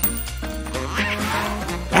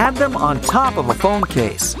 Add them on top of a phone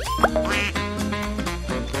case.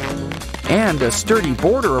 And a sturdy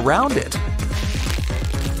border around it.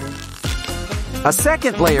 A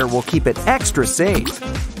second layer will keep it extra safe.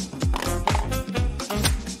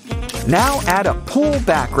 Now add a pool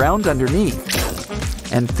background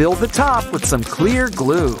underneath. And fill the top with some clear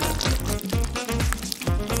glue.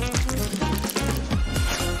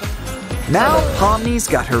 Now Pomni's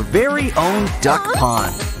got her very own duck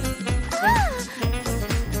pond.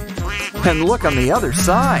 And look on the other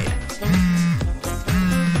side.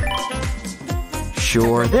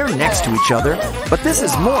 Sure, they're next to each other, but this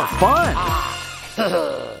is more fun.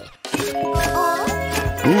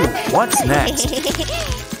 Ooh, what's next?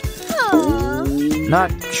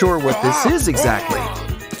 Not sure what this is exactly,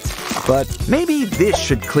 but maybe this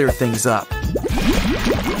should clear things up.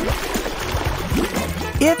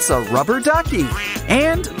 It's a rubber ducky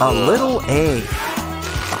and a little A.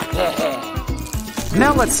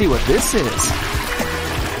 Now let's see what this is.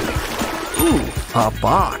 Ooh, a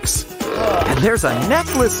box. And there's a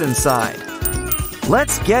necklace inside.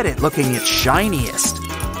 Let's get it looking its shiniest.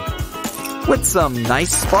 With some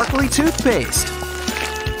nice sparkly toothpaste.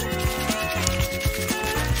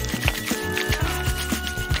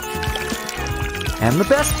 And the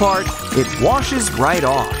best part, it washes right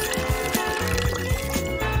off.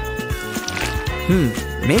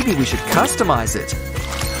 Maybe we should customize it.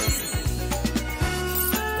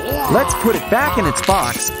 Let's put it back in its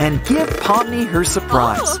box and give Pomni her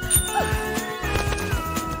surprise.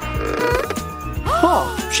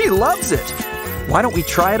 Oh, she loves it. Why don't we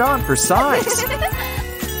try it on for size?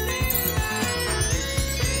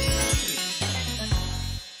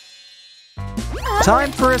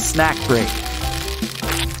 Time for a snack break.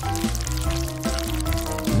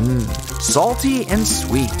 Salty and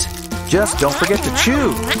sweet. Just don't forget to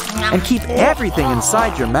chew and keep everything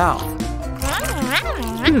inside your mouth.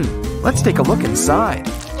 Let's take a look inside.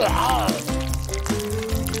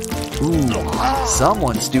 Ooh,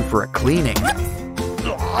 someone's due for a cleaning.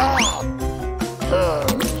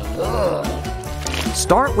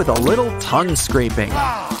 Start with a little tongue scraping.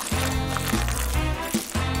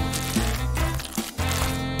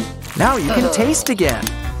 Now you can taste again.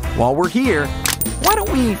 While we're here, why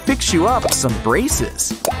don't we fix you up some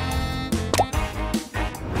braces?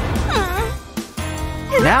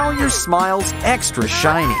 Now your smile's extra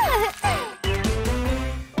shiny.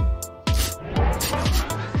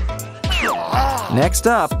 Next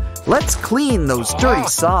up, let's clean those dirty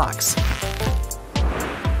socks.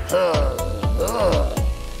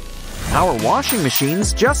 Our washing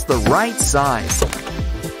machine's just the right size.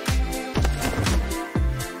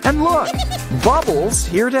 And look, Bubbles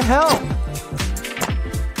here to help.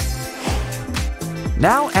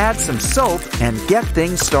 Now add some soap and get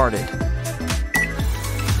things started.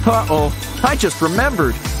 Uh-oh, I just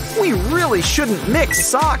remembered. We really shouldn't mix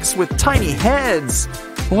socks with tiny heads.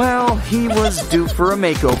 Well, he was due for a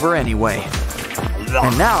makeover anyway.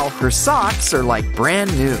 And now her socks are like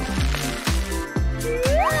brand new.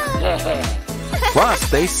 Plus,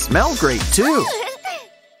 they smell great too.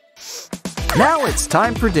 Now it's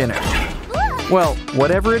time for dinner. Well,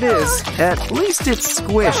 whatever it is, at least it's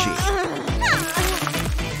squishy.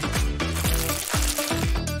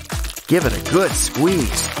 Give it a good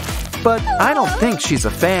squeeze. But I don't think she's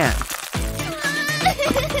a fan.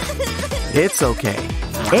 It's okay.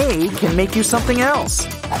 A can make you something else.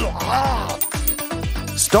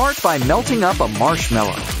 Start by melting up a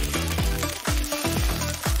marshmallow.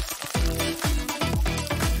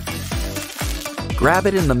 Grab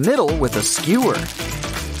it in the middle with a skewer.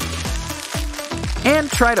 And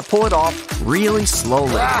try to pull it off really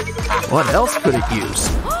slowly. What else could it use?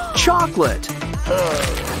 Chocolate!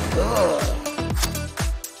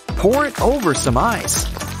 Pour it over some ice.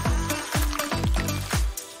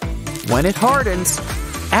 When it hardens,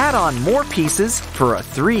 add on more pieces for a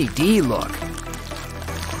 3D look.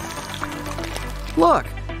 Look,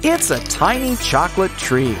 it's a tiny chocolate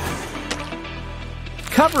tree.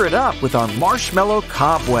 Cover it up with our marshmallow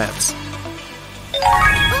cobwebs.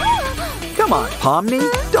 Come on, Pomni,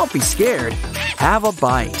 don't be scared. Have a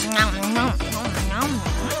bite.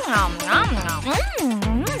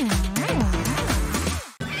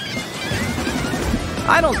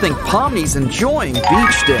 I don't think Pomni's enjoying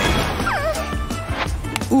beach day.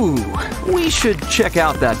 Ooh, we should check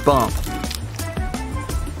out that bump.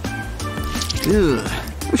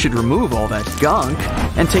 Ugh, we should remove all that gunk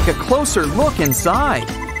and take a closer look inside.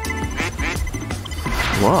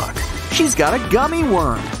 Look, she's got a gummy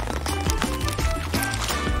worm.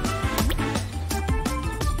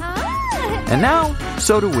 And now,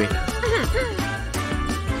 so do we.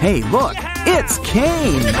 Hey, look, it's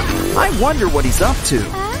Kane. I wonder what he's up to.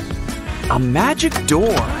 A magic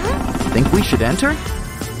door. Think we should enter?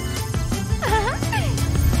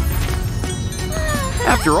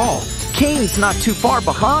 After all, Kane's not too far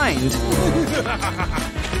behind.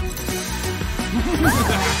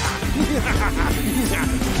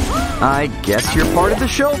 I guess you're part of the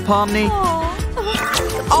show, Pomni.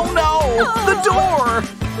 Oh no, the door!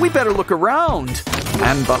 We better look around.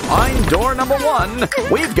 And behind door number 1,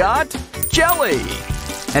 we've got jelly.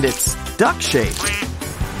 And it's duck-shaped.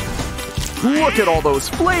 Look at all those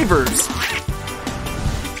flavors.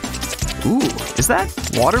 Ooh, is that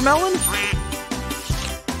watermelon?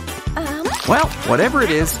 Well, whatever it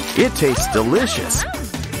is, it tastes delicious.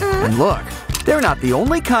 And look, they're not the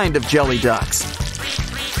only kind of jelly ducks.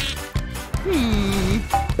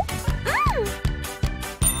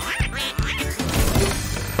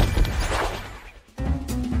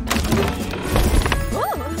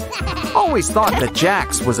 Always thought that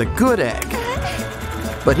Jack's was a good egg.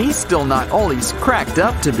 But he's still not all he's cracked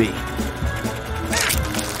up to be.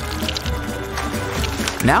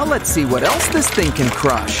 Now let's see what else this thing can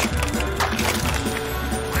crush.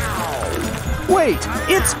 Wait,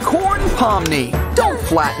 it's Corn Pomni! Don't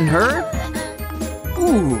flatten her!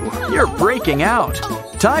 Ooh, you're breaking out.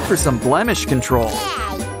 Time for some blemish control.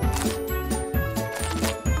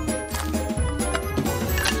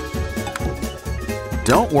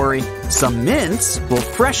 Don't worry, some mints will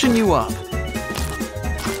freshen you up.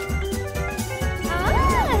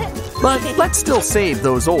 But let's still save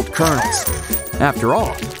those old kernels. After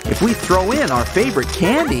all, if we throw in our favorite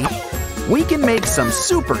candy, we can make some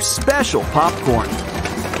super special popcorn.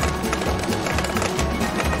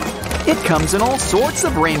 It comes in all sorts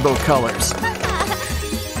of rainbow colors.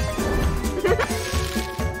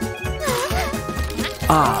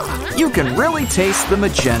 Ah, you can really taste the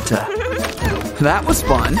magenta. That was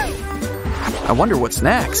fun. I wonder what's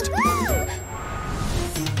next.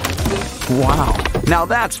 Wow, now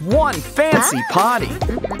that's one fancy potty.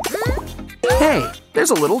 Hey,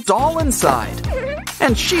 there's a little doll inside.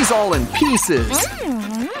 And she's all in pieces.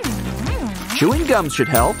 Chewing gum should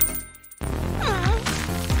help.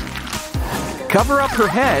 Cover up her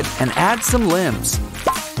head and add some limbs.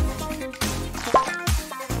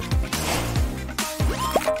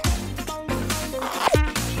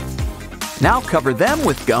 Now cover them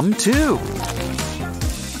with gum too.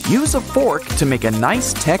 Use a fork to make a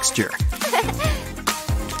nice texture.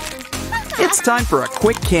 It's time for a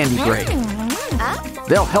quick candy break.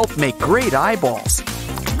 They'll help make great eyeballs.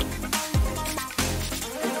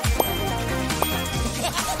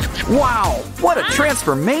 Wow, what a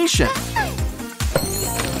transformation!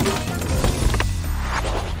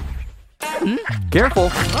 Careful,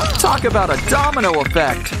 talk about a domino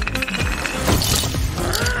effect.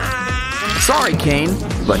 Sorry, Kane,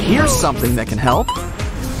 but here's something that can help.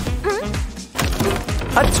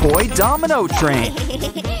 A toy domino train.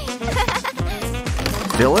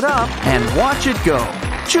 Fill it up and watch it go.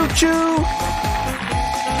 Choo-choo!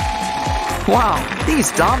 Wow,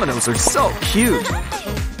 these dominoes are so cute.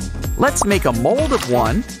 Let's make a mold of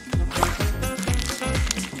one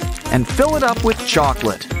and fill it up with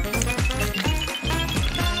chocolate.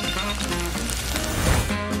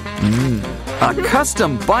 A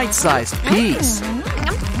custom bite-sized piece.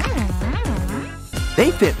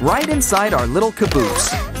 They fit right inside our little caboose.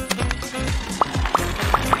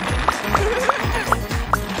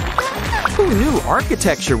 Who knew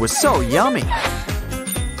architecture was so yummy?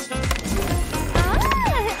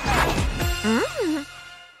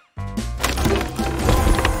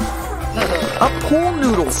 A pool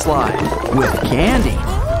noodle slide with candy.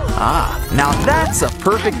 Ah, now that's a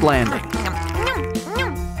perfect landing.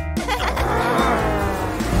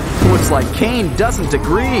 Looks like Kane doesn't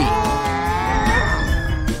agree.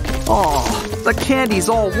 Oh, the candy's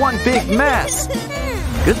all one big mess.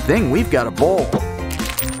 Good thing we've got a bowl.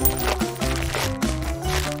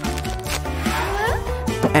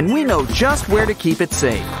 And we know just where to keep it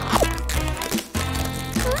safe.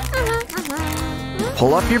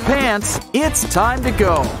 Pull up your pants. It's time to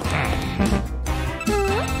go.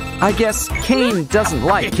 I guess Kane doesn't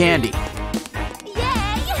like candy.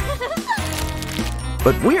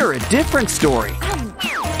 But we're a different story.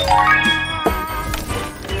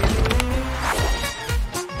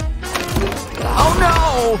 Oh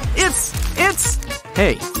no! It's...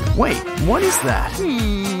 Hey, wait, what is that?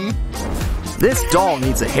 This doll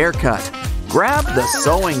needs a haircut. Grab the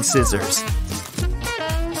sewing scissors.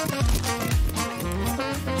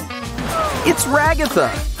 It's Ragatha!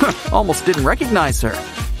 Almost didn't recognize her.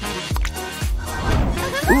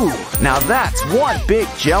 Ooh, now that's one big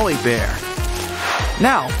jelly bear.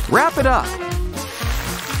 Now, wrap it up.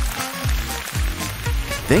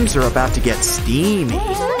 Things are about to get steamy.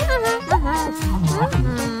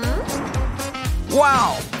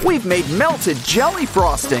 Wow, we've made melted jelly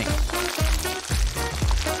frosting.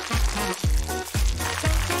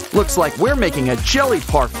 Looks like we're making a jelly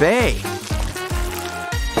parfait.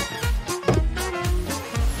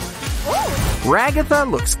 Ragatha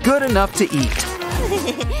looks good enough to eat.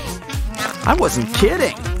 I wasn't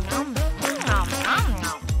kidding.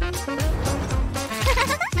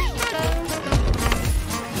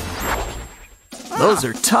 Those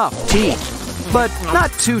are tough teeth, but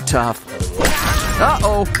not too tough.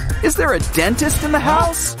 Uh-oh, is there a dentist in the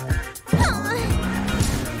house?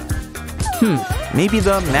 Maybe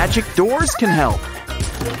the magic doors can help.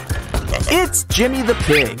 It's Jimmy the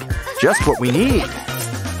Pig, just what we need.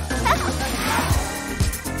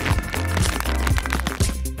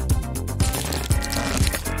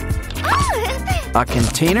 A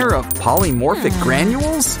container of polymorphic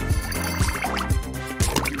granules?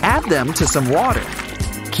 Add them to some water.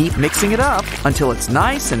 Keep mixing it up until it's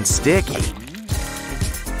nice and sticky.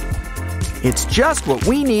 It's just what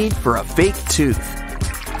we need for a fake tooth.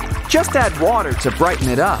 Just add water to brighten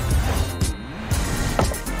it up.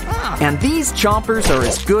 And these chompers are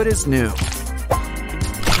as good as new.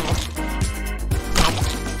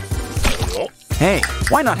 Hey,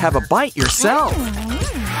 why not have a bite yourself?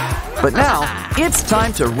 But now, it's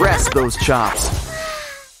time to rest those chops.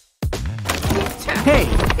 Hey,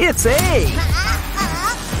 it's A!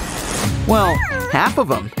 Well, half of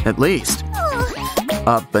them, at least.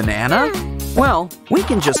 A banana? Well, we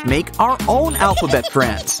can just make our own alphabet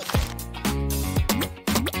friends.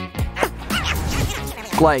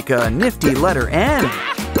 Like a nifty letter N.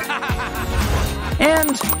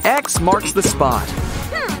 And X marks the spot.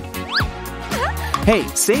 Hey,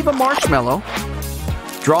 save a marshmallow.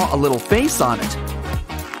 Draw a little face on it.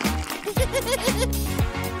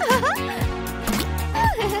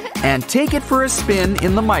 And take it for a spin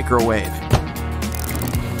in the microwave.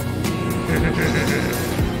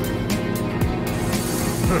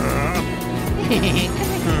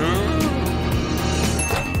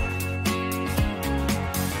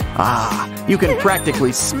 Ah, you can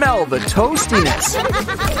practically smell the toastiness.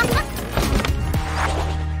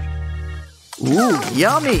 Ooh,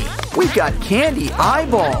 yummy! We've got candy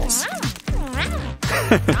eyeballs.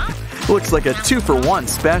 Looks like a 2-for-1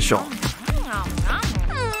 special.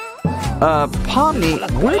 Pomni,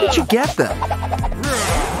 where did you get them?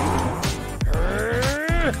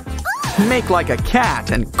 Make like a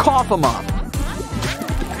cat and cough them up.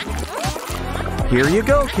 Here you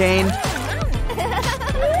go, Kane.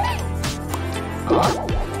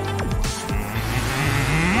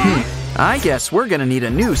 I guess we're gonna need a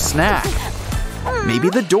new snack. Maybe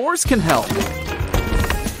the doors can help.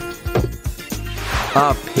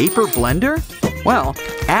 A paper blender? Well,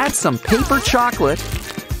 add some paper chocolate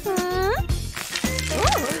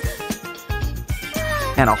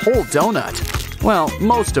and a whole donut. Well,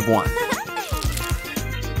 most of one.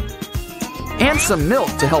 And some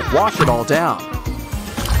milk to help wash it all down.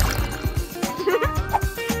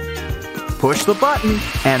 Push the button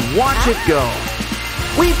and watch it go.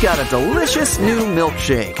 We've got a delicious new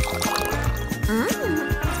milkshake.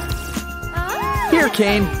 Here,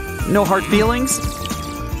 Kane. No hard feelings?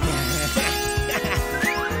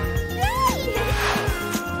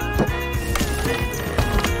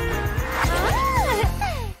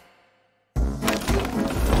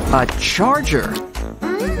 A charger.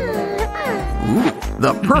 Ooh,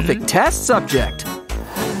 the perfect test subject.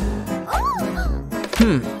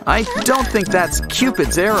 I don't think that's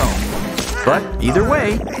Cupid's arrow. But either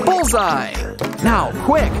way, bullseye! Now,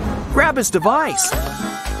 quick, grab his device.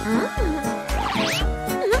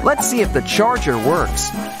 Let's see if the charger works.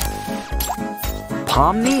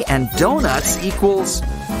 Pomni and donuts equals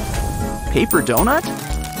paper donut?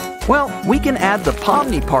 Well, we can add the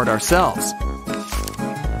Pomni part ourselves.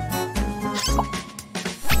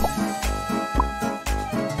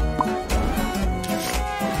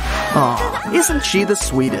 Aw, isn't she the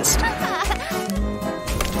sweetest?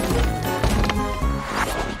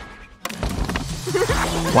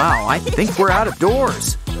 Wow, I think we're out of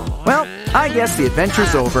doors. Well, I guess the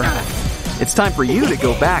adventure's over. It's time for you to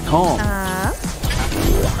go back home.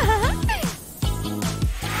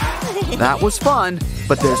 That was fun,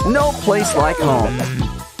 but there's no place like home.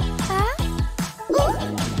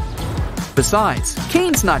 Besides,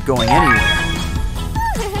 Kane's not going anywhere.